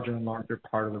larger and larger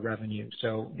part of the revenue.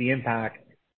 So the impact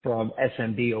from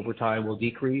SMB over time will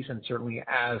decrease, and certainly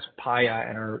as Paya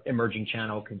and our emerging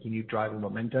channel continue driving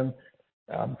momentum,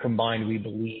 combined, we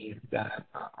believe that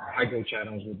our high-growth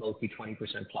channels will both be 20%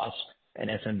 plus, and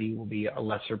SMB will be a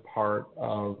lesser part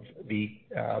of the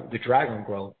drag on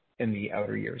growth in the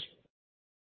outer years.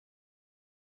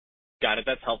 Got it.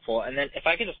 That's helpful. And then if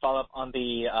I could just follow up on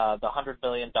the $100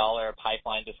 billion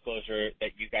pipeline disclosure that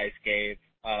you guys gave,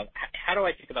 how do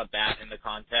I think about that in the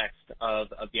context of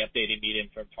the updated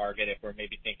medium-term target if we're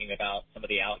maybe thinking about some of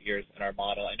the out years in our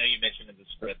model? I know you mentioned in the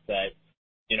script that,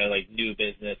 new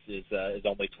business is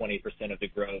only 20% of the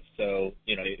growth. So,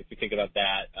 if we think about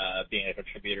that being a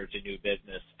contributor to new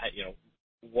business,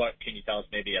 what can you tell us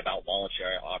maybe about wallet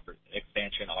share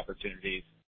expansion opportunities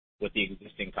with the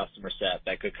existing customer set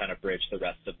that could kind of bridge the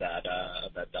rest of that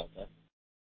delta?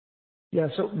 Yeah,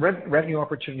 so revenue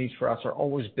opportunities for us are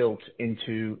always built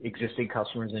into existing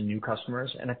customers and new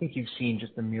customers. And I think you've seen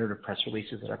just the myriad of press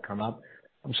releases that have come up.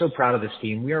 I'm so proud of this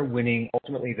team. We are winning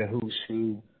ultimately the who's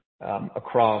who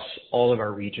across all of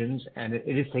our regions, and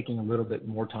it is taking a little bit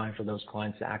more time for those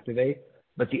clients to activate.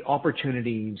 But the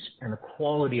opportunities and the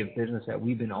quality of business that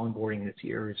we've been onboarding this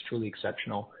year is truly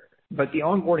exceptional. But the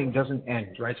onboarding doesn't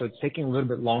end, right? So it's taking a little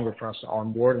bit longer for us to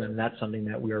onboard, and that's something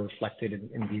that we are reflected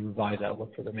in the revised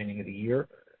outlook for the remaining of the year.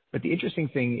 But the interesting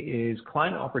thing is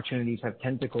client opportunities have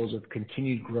tentacles of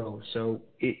continued growth. So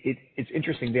it's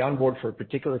interesting. They onboard for a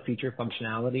particular feature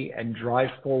functionality and drive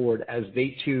forward as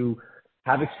they too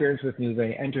have experience with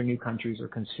Nuvei, enter new countries, or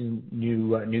consume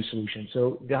new solutions.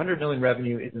 So the 100 million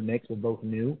revenue is a mix of both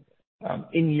new.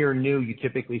 In year new, you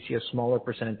typically see a smaller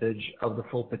percentage of the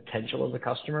full potential of the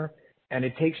customer, and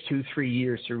it takes 2-3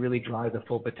 years to really drive the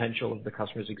full potential of the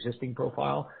customer's existing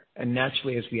profile. And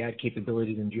naturally, as we add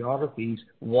capabilities and geographies,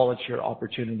 wallet share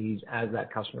opportunities as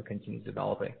that customer continues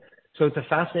developing. So it's a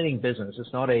fascinating business.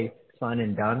 It's not a sign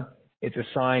and done. It's a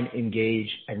sign, engage,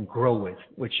 and grow with,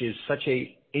 which is such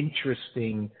a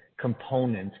interesting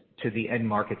component to the end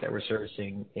market that we're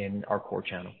servicing in our core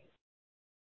channel.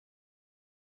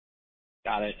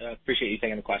 Got it. Appreciate you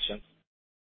taking the question.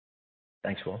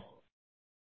 Thanks, Will.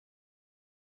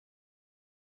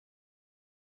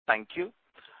 Thank you.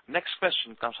 Next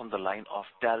question comes from the line of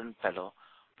Darren Peller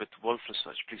with Wolfe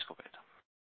Research. Please go ahead.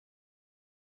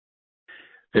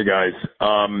 Hey, guys.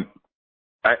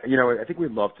 I think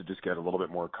we'd love to just get a little bit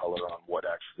more color on what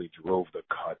actually drove the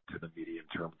cut to the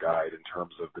medium-term guide in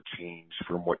terms of the change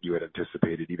from what you had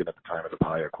anticipated, even at the time of the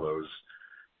PIA close,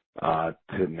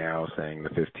 to now saying the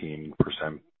 15%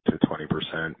 to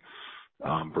 20%,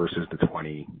 versus the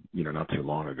 20, not too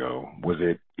long ago.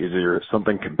 Is there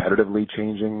something competitively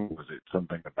changing? Was it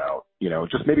something about,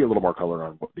 just maybe a little more color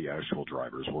on what the actual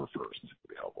drivers were first would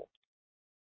be helpful.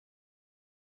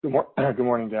 Good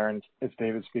morning, Darren. It's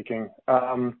David speaking.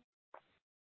 So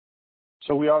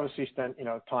we obviously spent,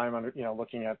 time under,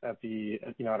 looking at our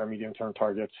medium-term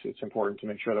targets. It's important to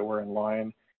make sure that we're in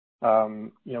line.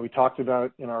 We talked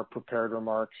about in our prepared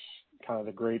remarks kind of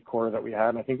the great quarter that we had,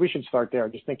 and I think we should start there.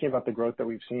 Just thinking about the growth that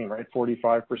we've seen, right?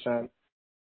 45%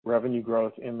 revenue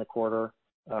growth in the quarter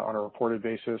on a reported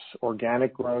basis,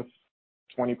 organic growth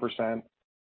 20%,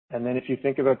 and then if you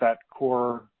think about that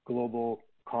core global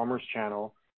commerce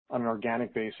channel on an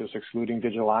organic basis, excluding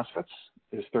digital assets,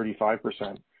 is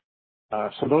 35%.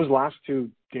 So those last two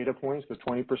data points, the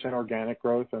 20% organic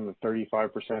growth and the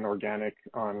 35% organic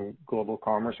on global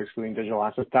commerce, excluding digital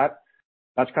assets, that's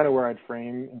kind of where I'd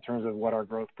frame in terms of what our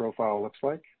growth profile looks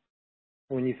like.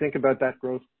 When you think about that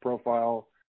growth profile,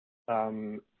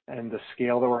 and the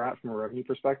scale that we're at from a revenue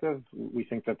perspective, we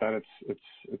think that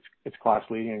it's class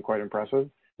leading and quite impressive.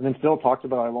 And then Phil talked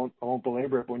about, I won't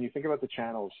belabor it, but when you think about the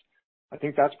channels, I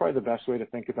think that's probably the best way to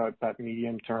think about that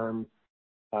medium term,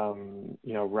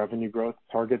 revenue growth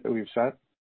target that we've set.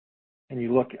 And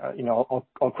you look,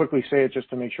 I'll quickly say it just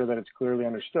to make sure that it's clearly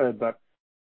understood, but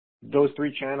those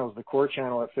three channels, the core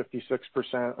channel at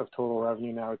 56% of total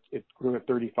revenue now, it grew at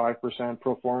 35%,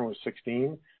 pro forma was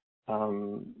 16,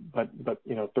 but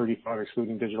 35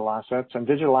 excluding digital assets. And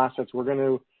digital assets, we're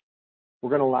gonna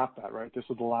lap that, right? This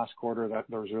is the last quarter that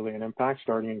there was really an impact.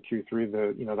 Starting in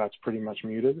Q3, that's pretty much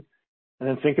muted. And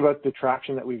then think about the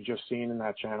traction that we've just seen in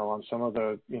that channel on some of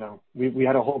the, we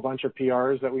had a whole bunch of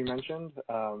PRs that we mentioned,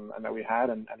 and that we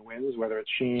had and wins, whether it's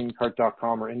Shein,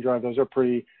 Cart.com, or InDrive. Those are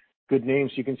pretty good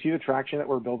names. So you can see the traction that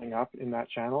we're building up in that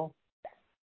channel.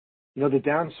 The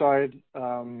downside,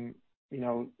 at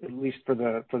least for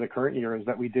the current year, is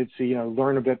that we did see,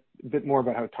 learn a bit more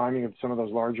about how timing of some of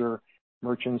those larger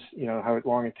merchants, how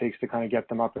long it takes to kind of get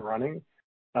them up and running.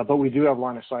 But we do have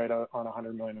line of sight on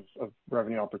 $100 million of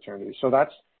revenue opportunities. So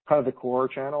that's kind of the core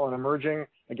channel. And emerging,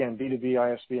 again, B2B,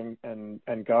 ISV, and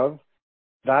Gov,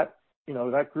 that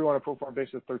grew on a pro forma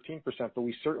basis of 13%, but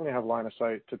we certainly have line of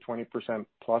sight to 20%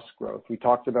 plus growth. We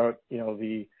talked about,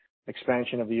 the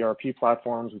expansion of the ERP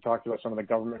platforms. We talked about some of the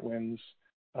government wins.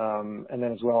 And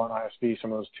then as well on ISV,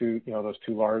 some of those two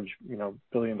large, $1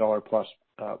 billion plus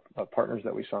partners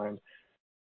that we signed.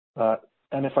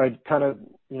 And if I kind of,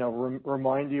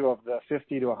 remind you of the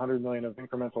 50 to 100 million of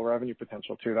incremental revenue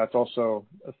potential too, that's also,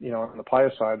 on the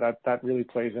PIA side, that really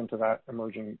plays into that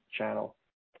emerging channel.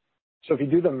 So if you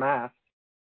do the math,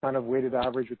 kind of weighted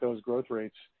average with those growth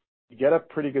rates, you get a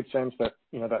pretty good sense that,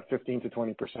 that 15 to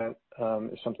 20%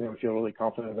 is something we feel really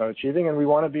confident about achieving. And we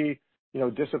want to be,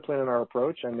 disciplined in our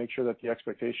approach and make sure that the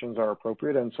expectations are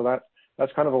appropriate. And so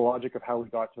that's kind of the logic of how we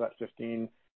got to that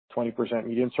 15-20%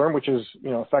 medium term, which is,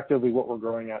 effectively what we're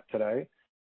growing at today.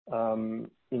 And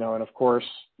of course,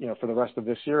 for the rest of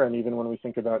this year, and even when we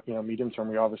think about, medium term,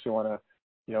 we obviously want to,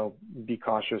 be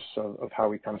cautious of how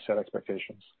we kind of set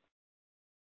expectations.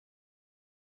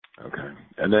 Okay.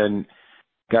 And then,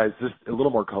 guys, just a little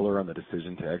more color on the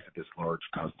decision to exit this large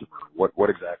customer. What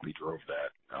exactly drove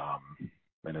that?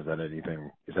 And is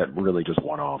that really just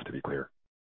one-off, to be clear?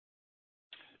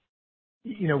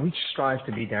 We strive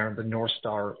to be, Darren, the North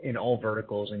Star in all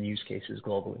verticals and use cases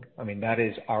globally. I mean, that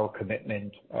is our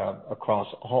commitment across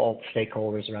all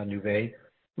stakeholders around Nuvei.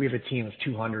 We have a team of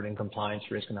 200 in compliance,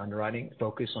 risk, and underwriting,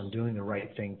 focused on doing the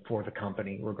right thing for the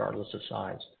company, regardless of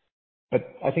size.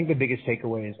 But I think the biggest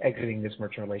takeaway is exiting this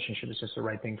merchant relationship is just the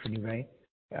right thing for Nuvei.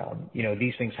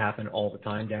 These things happen all the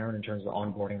time, Darren, in terms of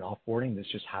onboarding and offboarding. This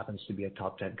just happens to be a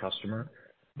top 10 customer.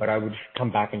 But I would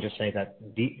come back and just say that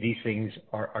these things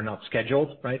are not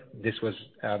scheduled, right? This was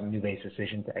Nuvei's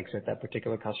decision to exit that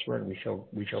particular customer, and we feel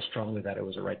strongly that it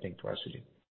was the right thing for us to do.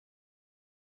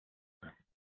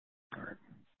 All right.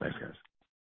 Thanks, guys.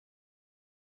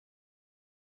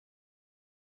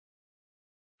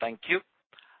 Thank you.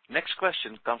 Next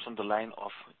question comes from the line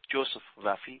of Joseph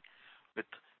Vafi with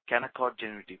Canaccord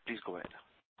Genuity. Please go ahead.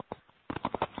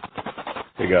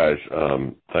 Hey, guys.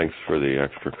 Thanks for the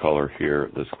extra color here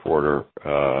this quarter.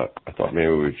 I thought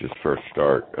maybe we'd just first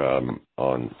start on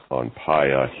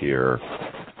Paya here.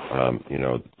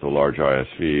 The large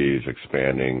ISVs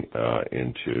expanding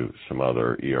into some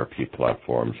other ERP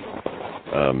platforms.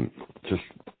 Just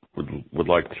would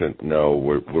like to know,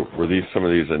 were some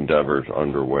of these endeavors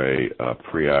underway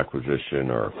pre-acquisition,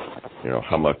 or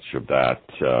how much of that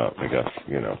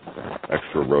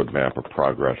extra roadmap or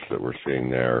progress that we're seeing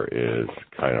there is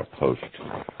kind of post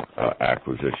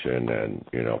acquisition and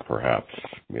perhaps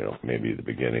maybe the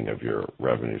beginning of your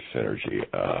revenue synergy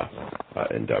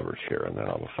endeavors here, and then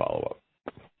I'll have a follow-up.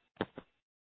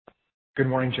 Good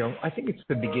morning, Joe. I think it's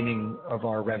the beginning of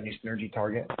our revenue synergy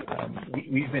target.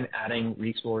 We've been adding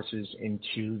resources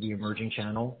into the emerging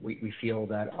channel. We feel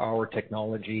that our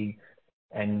technology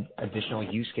and additional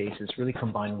use cases really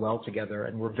combine well together,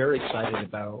 and we're very excited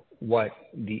about what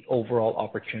the overall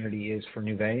opportunity is for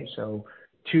Nuvei. So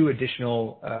 2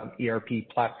 additional ERP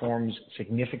platforms,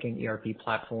 significant ERP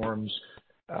platforms,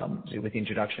 with the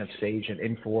introduction of Sage and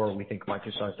Infor. We think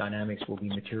Microsoft Dynamics will be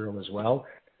material as well.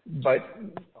 But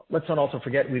let's not also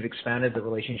forget we've expanded the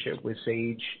relationship with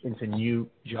Sage into new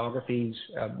geographies.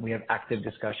 We have active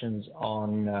discussions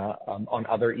on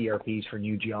other ERPs for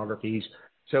new geographies.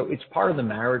 So it's part of the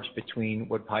marriage between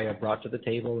what Paya brought to the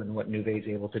table and what Nuvei is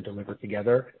able to deliver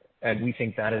together. And we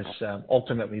think that is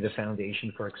ultimately the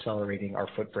foundation for accelerating our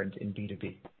footprint in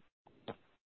B2B.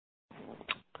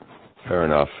 Fair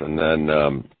enough. And then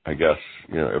I guess,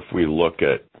 if we look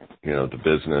at, the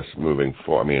business moving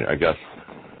forward,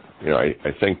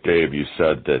 I think, Dave, you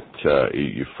said that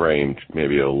you framed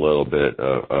maybe a little bit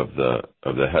of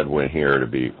the headwind here to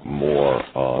be more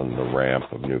on the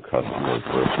ramp of new customers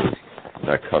versus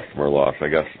that customer loss. I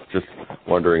guess just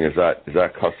wondering, is that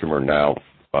customer now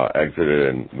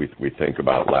exited, and we think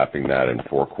about lapping that in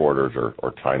 4 quarters or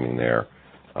timing there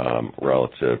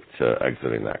relative to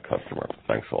exiting that customer?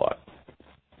 Thanks a lot.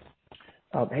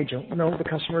 Hey, Joe. No, the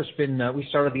customer's been, we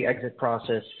started the exit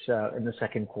process in the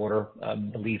second quarter.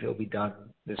 Believe it'll be done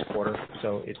this quarter.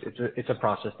 So it's a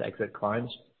process to exit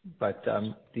clients, but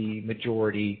the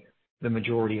majority of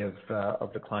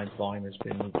the client's volume has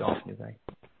been moved off Nuvei.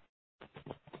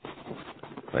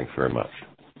 Thanks very much.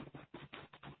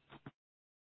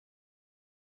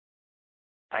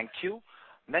 Thank you.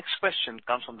 Next question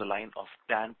comes from the line of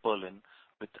Dan Perlin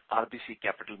with RBC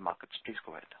Capital Markets. Please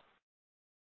go ahead.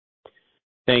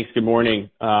 Thanks. Good morning.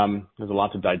 There's a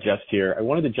lot to digest here. I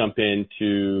wanted to jump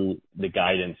into the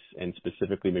guidance and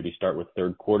specifically maybe start with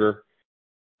third quarter.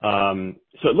 So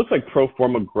it looks like pro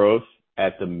forma growth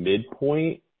at the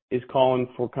midpoint is calling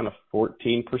for kind of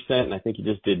 14%, and I think you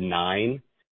just did 9%.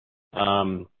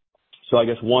 So I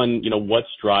guess one,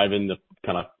 what's driving the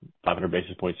kind of 500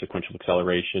 basis point sequential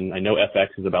acceleration? I know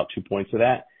FX is about 2 points of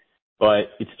that,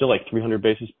 but it's still like 300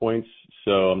 basis points.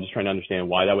 So I'm just trying to understand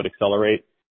why that would accelerate.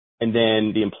 And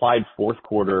then the implied fourth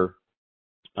quarter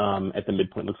at the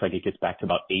midpoint looks like it gets back to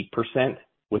about 8%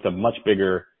 with a much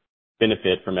bigger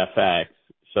benefit from FX.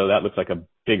 So that looks like a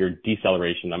bigger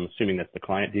deceleration. I'm assuming that's the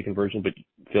client deconversion, but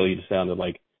Phil, you just sounded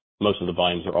like most of the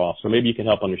volumes are off. So maybe you can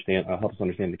help us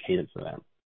understand the cadence of that.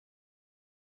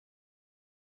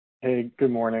 Hey, good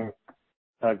morning.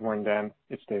 Good morning, Dan.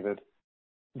 It's David.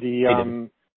 Hey, David.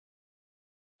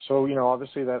 So,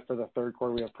 obviously that for the third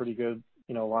quarter, we have pretty good,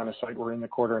 line of sight. We're in the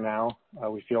quarter now.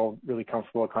 We feel really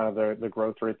comfortable with kind of the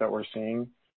growth rate that we're seeing.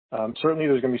 Certainly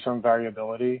there's going to be some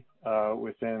variability,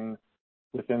 within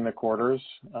the quarters.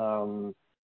 Q3,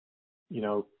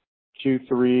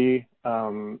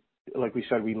 like we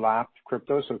said, we lapped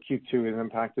crypto. So Q2 is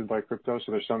impacted by crypto.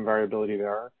 So there's some variability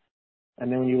there.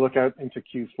 And then when you look out into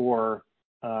Q4,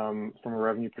 from a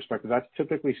revenue perspective, that's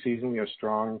typically seasonally a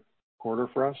strong quarter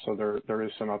for us. So there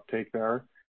is some uptake there,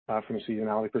 from a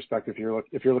seasonality perspective.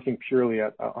 If you're looking purely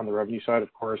at, on the revenue side,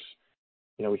 of course,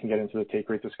 we can get into the take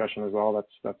rate discussion as well.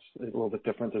 That's a little bit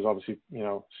different. There's obviously,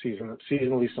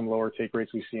 seasonally some lower take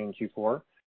rates we see in Q4.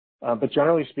 But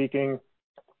generally speaking,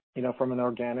 from an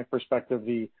organic perspective,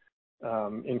 in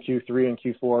Q3 and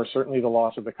Q4, certainly the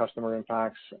loss of the customer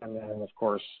impacts, and then of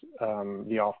course,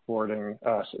 the offboarding,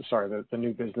 the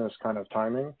new business kind of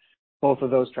timing, both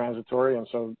of those transitory. And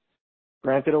so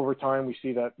granted, over time, we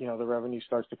see that, the revenue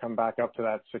starts to come back up to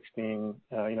that 15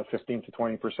 to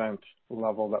 20%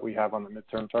 level that we have on the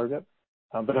midterm target.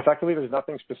 But effectively, there's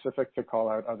nothing specific to call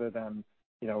out other than,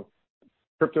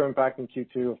 crypto impact in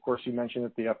Q2. Of course, you mentioned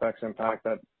that the FX impact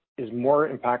that is more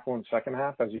impactful in the second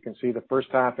half. As you can see, the first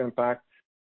half impact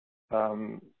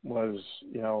was,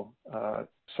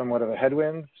 somewhat of a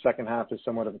headwind. Second half is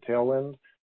somewhat of a tailwind.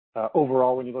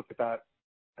 Overall, when you look at that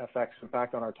FX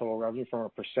impact on our total revenue from a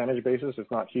percentage basis,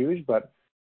 it's not huge, but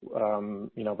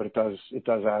but it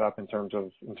does add up in terms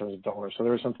of dollars. So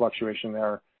there is some fluctuation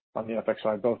there on the FX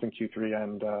side, both in Q3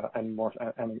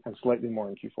 and slightly more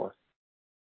in Q4.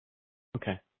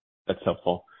 Okay, that's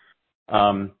helpful.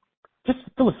 Just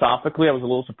philosophically, I was a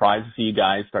little surprised to see you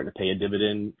guys starting to pay a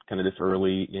dividend kind of this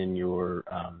early in your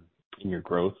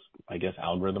growth, I guess,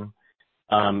 algorithm.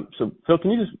 So Phil,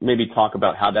 can you just maybe talk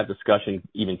about how that discussion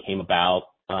even came about?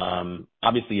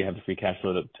 Obviously you have the free cash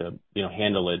flow to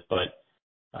handle it, but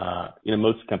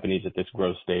most companies at this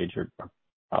growth stage are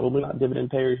probably not dividend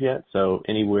payers yet. So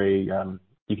any way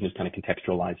you can just kind of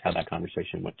contextualize how that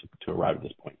conversation went to arrive at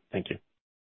this point. Thank you.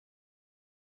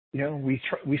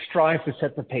 We strive to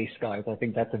set the pace, guys. I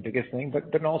think that's the biggest thing.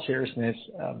 But in all seriousness,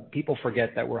 people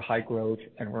forget that we're high growth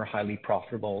and we're highly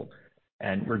profitable,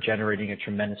 and we're generating a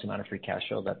tremendous amount of free cash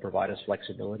flow that provide us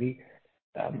flexibility.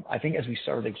 I think as we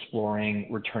started exploring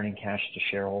returning cash to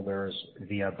shareholders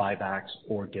via buybacks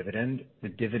or dividend, the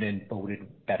dividend boded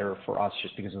better for us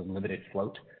just because of the limited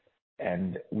float.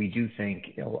 And we do think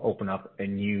it'll open up a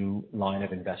new line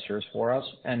of investors for us.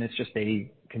 And it's just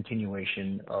a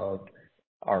continuation of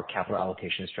our capital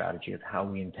allocation strategy of how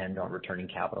we intend on returning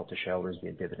capital to shareholders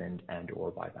via dividend and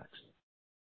or buybacks.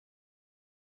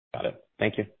 Got it.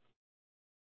 Thank you.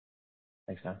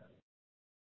 Thanks, Dan.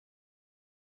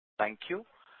 Thank you.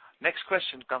 Next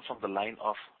question comes from the line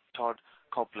of Todd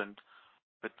Coupland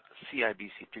with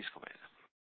CIBC. Please go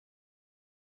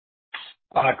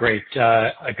ahead. Great.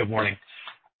 Good morning.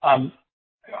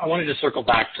 I wanted to circle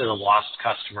back to the lost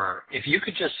customer. If you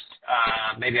could just,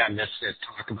 maybe I missed it,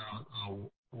 talk about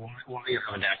why you're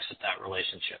going to exit that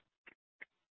relationship.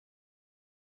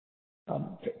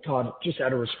 Todd, just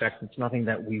out of respect, it's nothing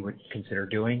that we would consider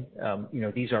doing.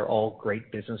 These are all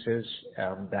great businesses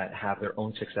that have their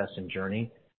own success and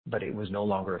journey, but it was no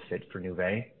longer a fit for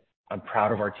Nuvei. I'm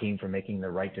proud of our team for making the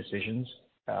right decisions.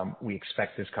 We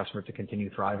expect this customer to continue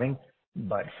thriving,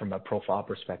 but from a profile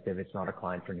perspective, it's not a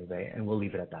client for Nuvei, and we'll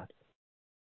leave it at that.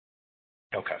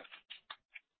 Okay.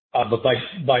 But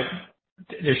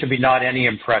there should be not any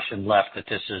impression left that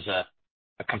this is a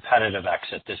competitive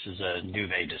exit. This is a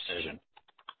Nuvei decision.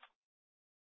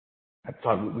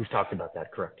 Todd, we've talked about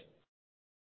that, correct?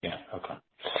 Yeah. Okay.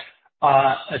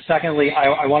 Secondly,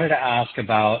 I wanted to ask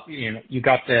about, you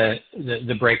got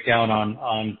the breakdown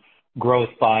on growth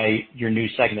by your new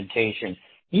segmentation.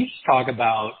 Can you just talk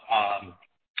about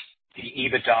the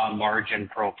EBITDA margin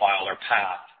profile or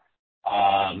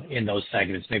path in those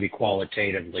segments, maybe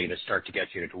qualitatively, to start to get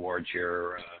you towards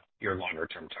your longer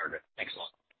term target? Thanks a lot.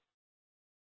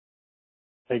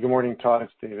 Hey, good morning, Todd.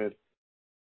 It's David.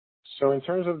 So in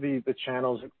terms of the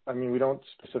channels, I mean, we don't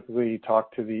specifically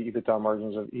talk to the EBITDA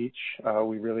margins of each.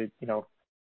 We really,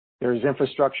 there's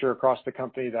infrastructure across the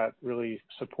company that really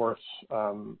supports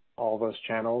all those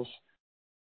channels.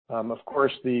 Of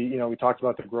course, we talked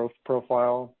about the growth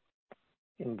profile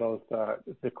in both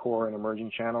the core and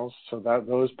emerging channels. So that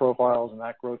those profiles and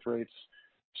that growth rates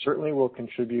certainly will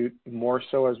contribute more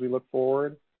so as we look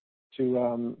forward to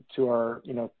our,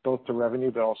 both to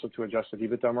revenue, but also to adjusted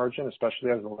EBITDA margin,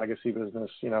 especially as the legacy business,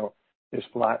 is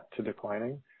flat to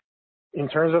declining. In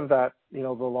terms of that, the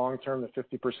long term, the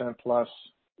 50% plus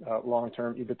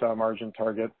long-term EBITDA margin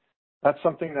target, that's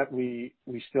something that we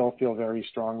still feel very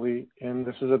strongly in.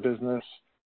 This is a business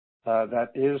that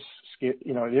is, it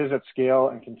is at scale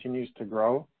and continues to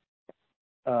grow.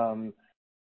 And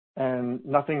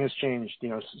nothing has changed,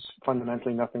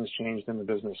 fundamentally nothing's changed in the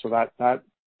business. So that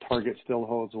target still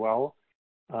holds well.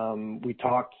 We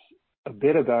talked a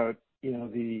bit about,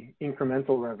 the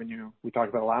incremental revenue. We talked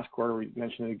about last quarter. We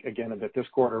mentioned it again a bit this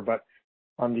quarter, but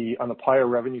on the prior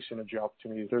revenue synergy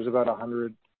opportunities, there's about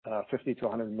 150 to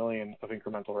 100 million of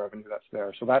incremental revenue that's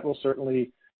there. So that will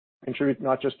certainly contribute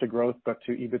not just to growth, but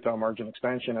to EBITDA margin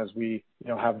expansion as we,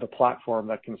 have the platform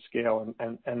that can scale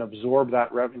and absorb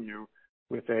that revenue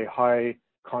with a high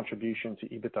contribution to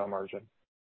EBITDA margin.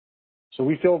 So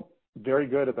we feel very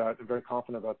good about, very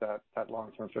confident about that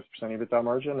long-term 50% EBITDA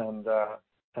margin and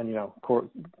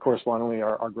correspondingly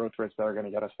our growth rates that are going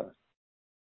to get us there.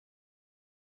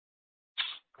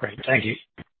 Great. Thank you.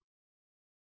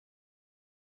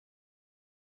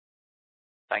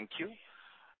 Thank you.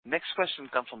 Next question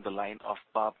comes from the line of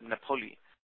Bob Napoli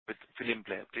with William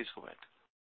Blair. Please go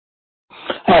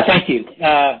ahead. Thank you.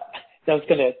 I was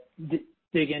going to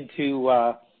dig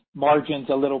into margins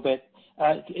a little bit.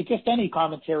 Just any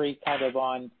commentary kind of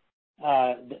on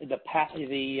the path,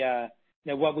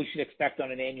 what we should expect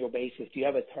on an annual basis. Do you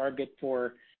have a target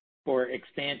for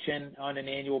expansion on an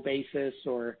annual basis?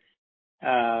 Or,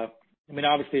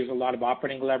 obviously there's a lot of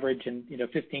operating leverage and,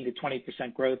 15 to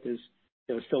 20% growth is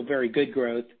still very good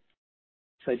growth.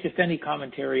 So just any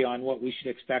commentary on what we should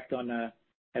expect on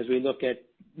as we look at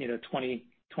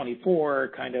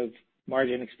 2024 kind of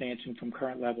margin expansion from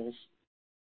current levels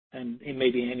and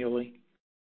maybe annually.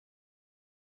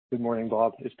 Good morning,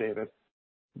 Bob. It's David.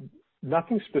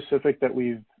 Nothing specific that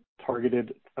we've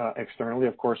targeted externally.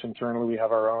 Of course, internally we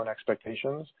have our own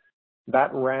expectations.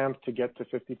 That ramp to get to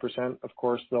 50%, of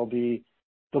course, there'll be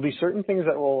certain things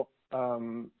that will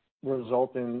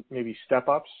result in maybe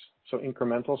step-ups, so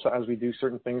incremental. So as we do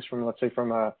certain things from, let's say,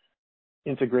 from a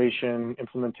integration,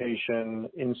 implementation,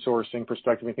 insourcing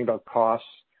perspective, we think about costs.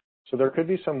 So there could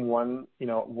be some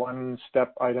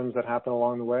one-step items that happen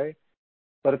along the way.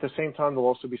 But at the same time, there'll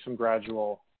also be some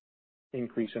gradual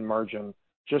increase in margin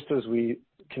just as we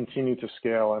continue to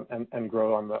scale and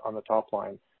grow on the top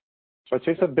line. So I'd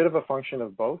say it's a bit of a function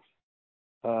of both.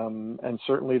 And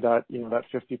certainly that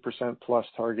 50% plus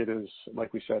target is,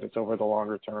 like we said, it's over the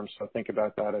longer term. So think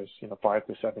about that as, 5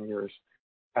 to 7 years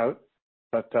out.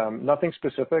 But nothing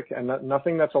specific and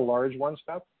nothing that's a large one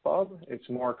step, Bob. It's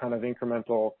more kind of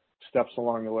incremental steps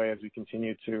along the way as we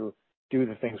continue to do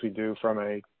the things we do from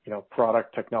a,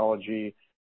 product technology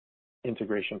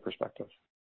integration perspective.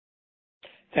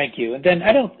 Thank you. And then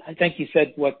I think you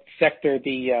said what sector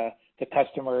the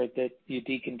customer that you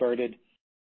deconverted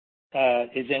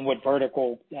is in, what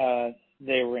vertical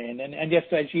they were in. And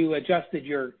just as you adjusted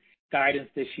your guidance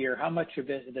this year, how much of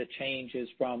the change is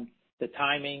from the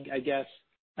timing, I guess,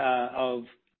 of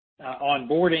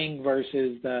onboarding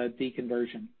versus the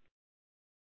deconversion?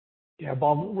 Yeah,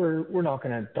 Bob, we're not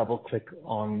going to double click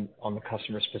on the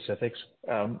customer specifics.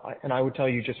 And I would tell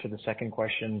you just for the second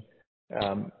question,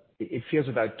 it feels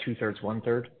about 2/3,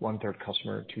 1/3, 1/3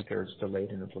 customer, 2/3 delayed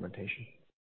in implementation.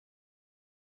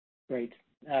 Great.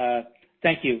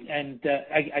 Thank you. And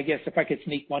I guess if I could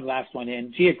sneak one last one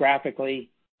in, geographically,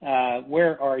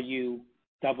 where are you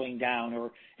doubling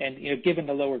down and given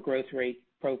the lower growth rate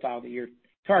profile that you're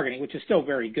targeting, which is still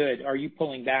very good, are you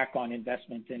pulling back on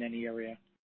investment in any area?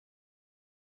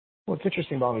 Well, what's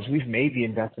interesting, Bob, is we've made the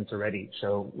investments already.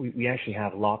 So we actually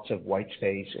have lots of white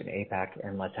space in APAC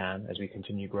and LATAM as we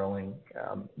continue growing.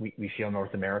 We feel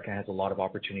North America has a lot of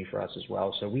opportunity for us as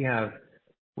well. So we have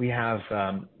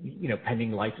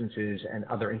pending licenses and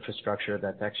other infrastructure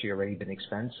that's actually already been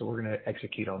expensed. So we're going to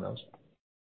execute on those.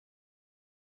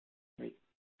 Great.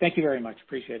 Thank you very much.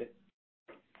 Appreciate it.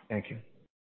 Thank you.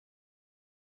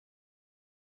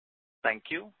 Thank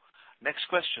you. Next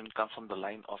question comes from the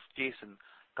line of Jason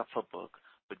Kupferberg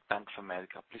with Bank of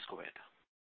America. Please go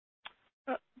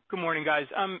ahead. Good morning, guys.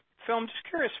 Phil, I'm just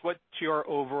curious, what's your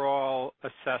overall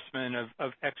assessment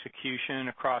of execution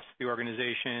across the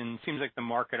organization? Seems like the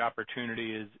market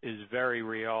opportunity is very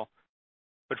real,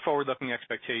 but forward-looking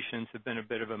expectations have been a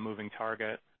bit of a moving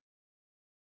target.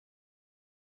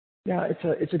 Yeah,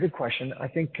 it's a good question. I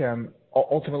think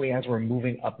ultimately, as we're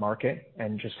moving up market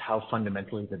and just how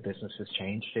fundamentally the business has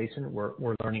changed, Jason,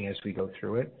 we're learning as we go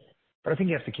through it. But I think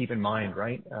you have to keep in mind,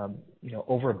 right?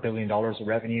 Over $1 billion of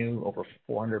revenue, over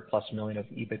 $400+ million of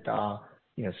EBITDA,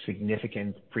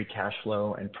 significant free cash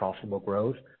flow and profitable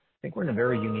growth. I think we're in a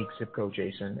very unique zip code,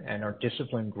 Jason, and our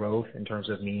disciplined growth in terms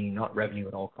of meaning not revenue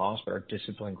at all costs, but our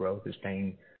disciplined growth is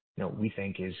paying, we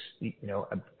think is,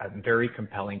 a very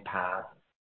compelling path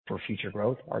for future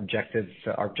growth. Our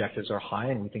objectives are high,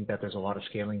 and we think that there's a lot of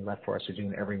scaling left for us to do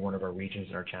in every one of our regions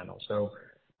and our channels. So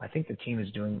I think the team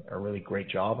is doing a really great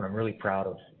job, and I'm really proud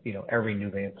of, every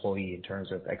Nuvei employee in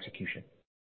terms of execution.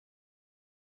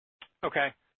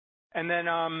 Okay. And then,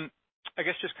 I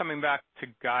guess just coming back to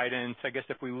guidance, I guess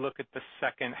if we look at the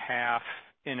second half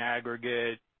in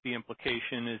aggregate, the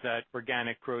implication is that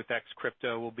organic growth ex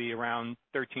crypto will be around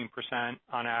 13%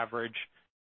 on average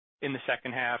in the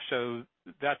second half. So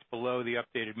that's below the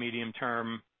updated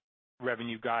medium-term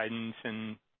revenue guidance.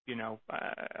 And,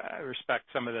 I respect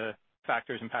some of the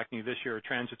factors impacting you this year are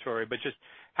transitory, but just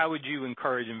how would you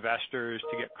encourage investors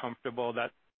to get comfortable that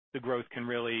the growth can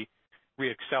really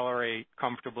reaccelerate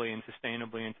comfortably and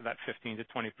sustainably into that 15 to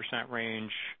 20%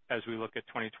 range as we look at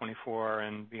 2024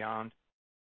 and beyond?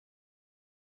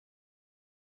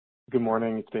 Good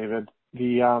morning, it's David.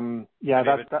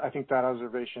 I think that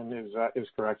observation is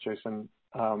correct, Jason.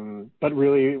 But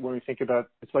really, when we think about,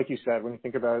 it's like you said, when you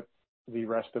think about the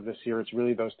rest of this year, it's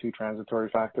really those two transitory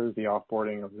factors, the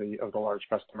offboarding of the large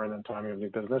customer and then timing of new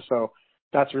business. So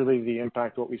that's really the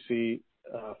impact, what we see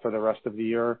for the rest of the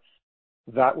year.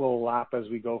 That will lap as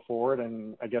we go forward.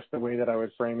 And I guess the way that I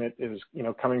would frame it is,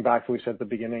 coming back to what we said at the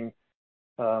beginning,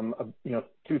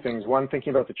 two things. One,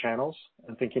 thinking about the channels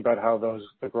and thinking about how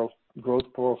the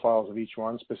growth profiles of each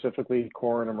one, specifically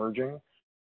core and emerging.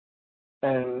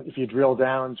 And if you drill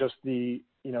down, just the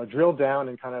drill down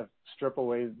and kind of strip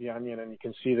away the onion, and you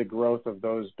can see the growth of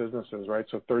those businesses, right?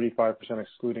 So 35%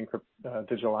 excluding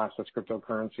digital assets,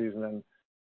 cryptocurrencies, and then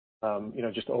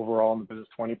just overall in the business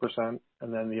 20%,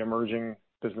 and then the emerging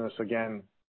business again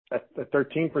at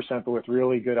 13%, but with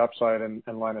really good upside and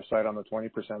line of sight on the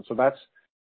 20%. So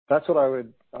that's what I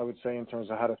would say in terms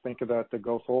of how to think about the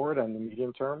go forward and the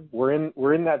medium term. We're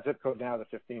in that zip code now, the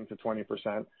 15 to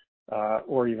 20%,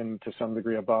 or even to some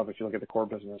degree above if you look at the core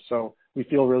business. So we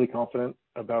feel really confident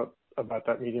about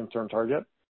that medium term target,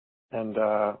 and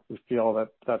we feel that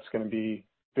that's going to be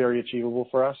very achievable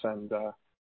for us. And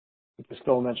as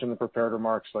Phil mentioned in the prepared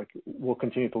remarks, like we'll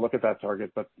continue to look at that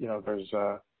target, but there's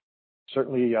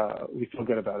certainly we feel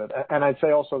good about it. And I'd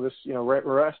say also this,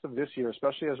 rest of this year,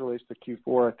 especially as it relates to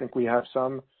Q4, I think we have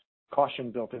some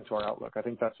caution built into our outlook. I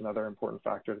think that's another important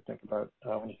factor to think about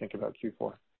when you think about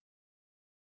Q4.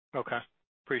 Okay.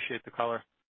 Appreciate the color.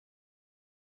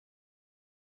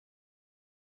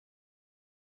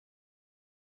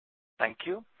 Thank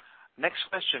you. Next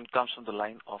question comes from the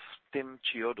line of Tim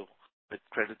Chiodo with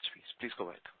Credit Suisse. Please go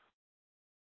ahead.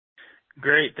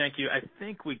 Great. Thank you. I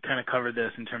think we kind of covered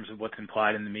this in terms of what's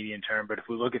implied in the medium term, but if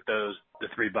we look at the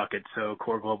three buckets, so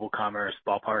core global commerce,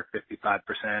 ballpark 55%,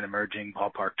 emerging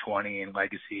ballpark 20%, and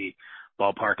legacy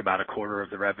ballpark about a quarter of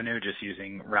the revenue, just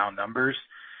using round numbers.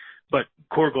 But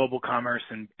core global commerce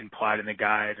implied in the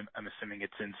guide, I'm assuming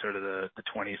it's in sort of the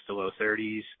 20s to low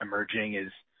 30s. Emerging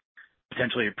is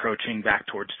potentially approaching back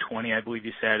towards 20, I believe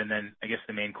you said. And then I guess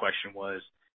the main question was,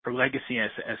 for legacy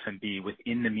SMB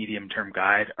within the medium-term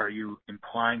guide, are you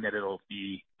implying that it'll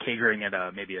be catering at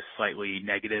maybe a slightly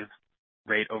negative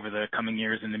rate over the coming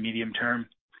years in the medium term?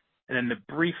 And then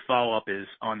the brief follow-up is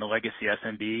on the legacy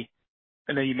SMB.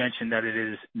 I know you mentioned that it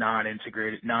is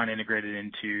non-integrated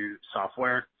into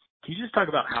software. Can you just talk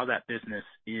about how that business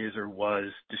is or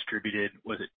was distributed?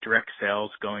 Was it direct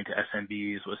sales going to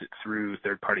SMBs? Was it through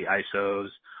third-party ISOs?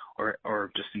 Or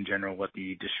just in general, what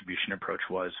the distribution approach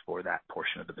was for that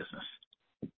portion of the business?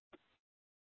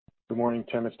 Good morning,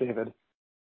 Tim. It's David.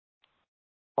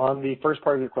 On the first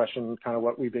part of your question, kind of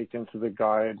what we baked into the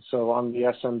guide. So on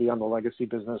the SMB, on the legacy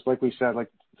business, like we said, like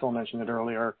Phil mentioned it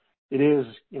earlier, it is,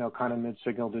 kind of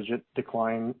mid-single digit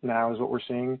decline now is what we're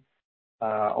seeing.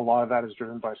 A lot of that is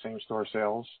driven by same-store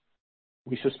sales.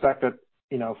 We suspect that,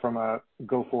 from a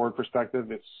go-forward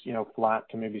perspective, it's, flat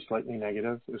to maybe slightly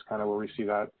negative is kind of where we see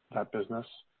that business.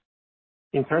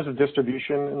 In terms of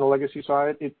distribution in the legacy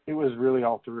side, it was really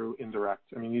all through indirect.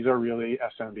 I mean, these are really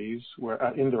SMBs, where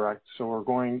indirect. So we're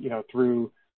going,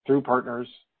 through partners,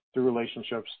 through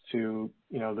relationships to,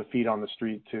 the feet on the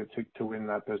street to win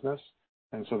that business.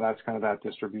 And so that's kind of that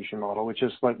distribution model, which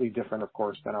is slightly different, of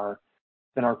course, than our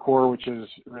core, which is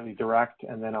really direct.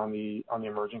 And then on the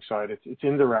emerging side, it's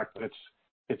indirect, but it's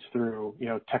through,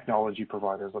 technology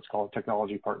providers, let's call it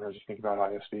technology partners. You think about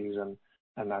ISVs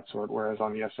and that sort. Whereas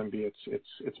on the SMB,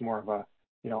 it's more of a,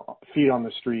 feet on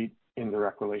the street,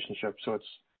 indirect relationship. So it's,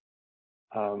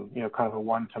 kind of a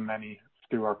one to many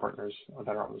through our partners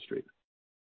that are on the street.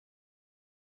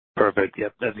 Perfect.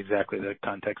 Yep. That's exactly the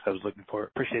context I was looking for.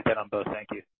 Appreciate that on both. Thank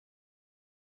you.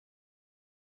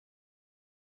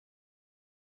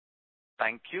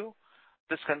 Thank you.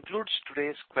 This concludes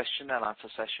today's question and answer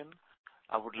session.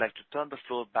 I would like to turn the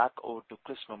floor back over to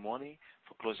Chris Mammone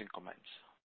for closing comments.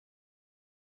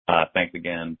 Thanks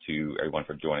again to everyone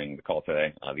for joining the call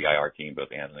today. The IR team,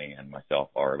 both Anthony and myself,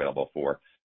 are available for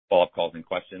follow-up calls and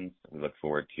questions. We look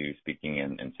forward to speaking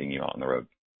and seeing you out on the road.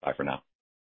 Bye for now.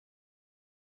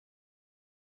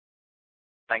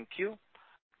 Thank you.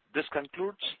 This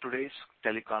concludes today's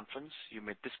teleconference. You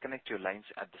may disconnect your lines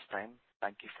at this time.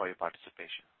 Thank you for your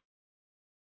participation.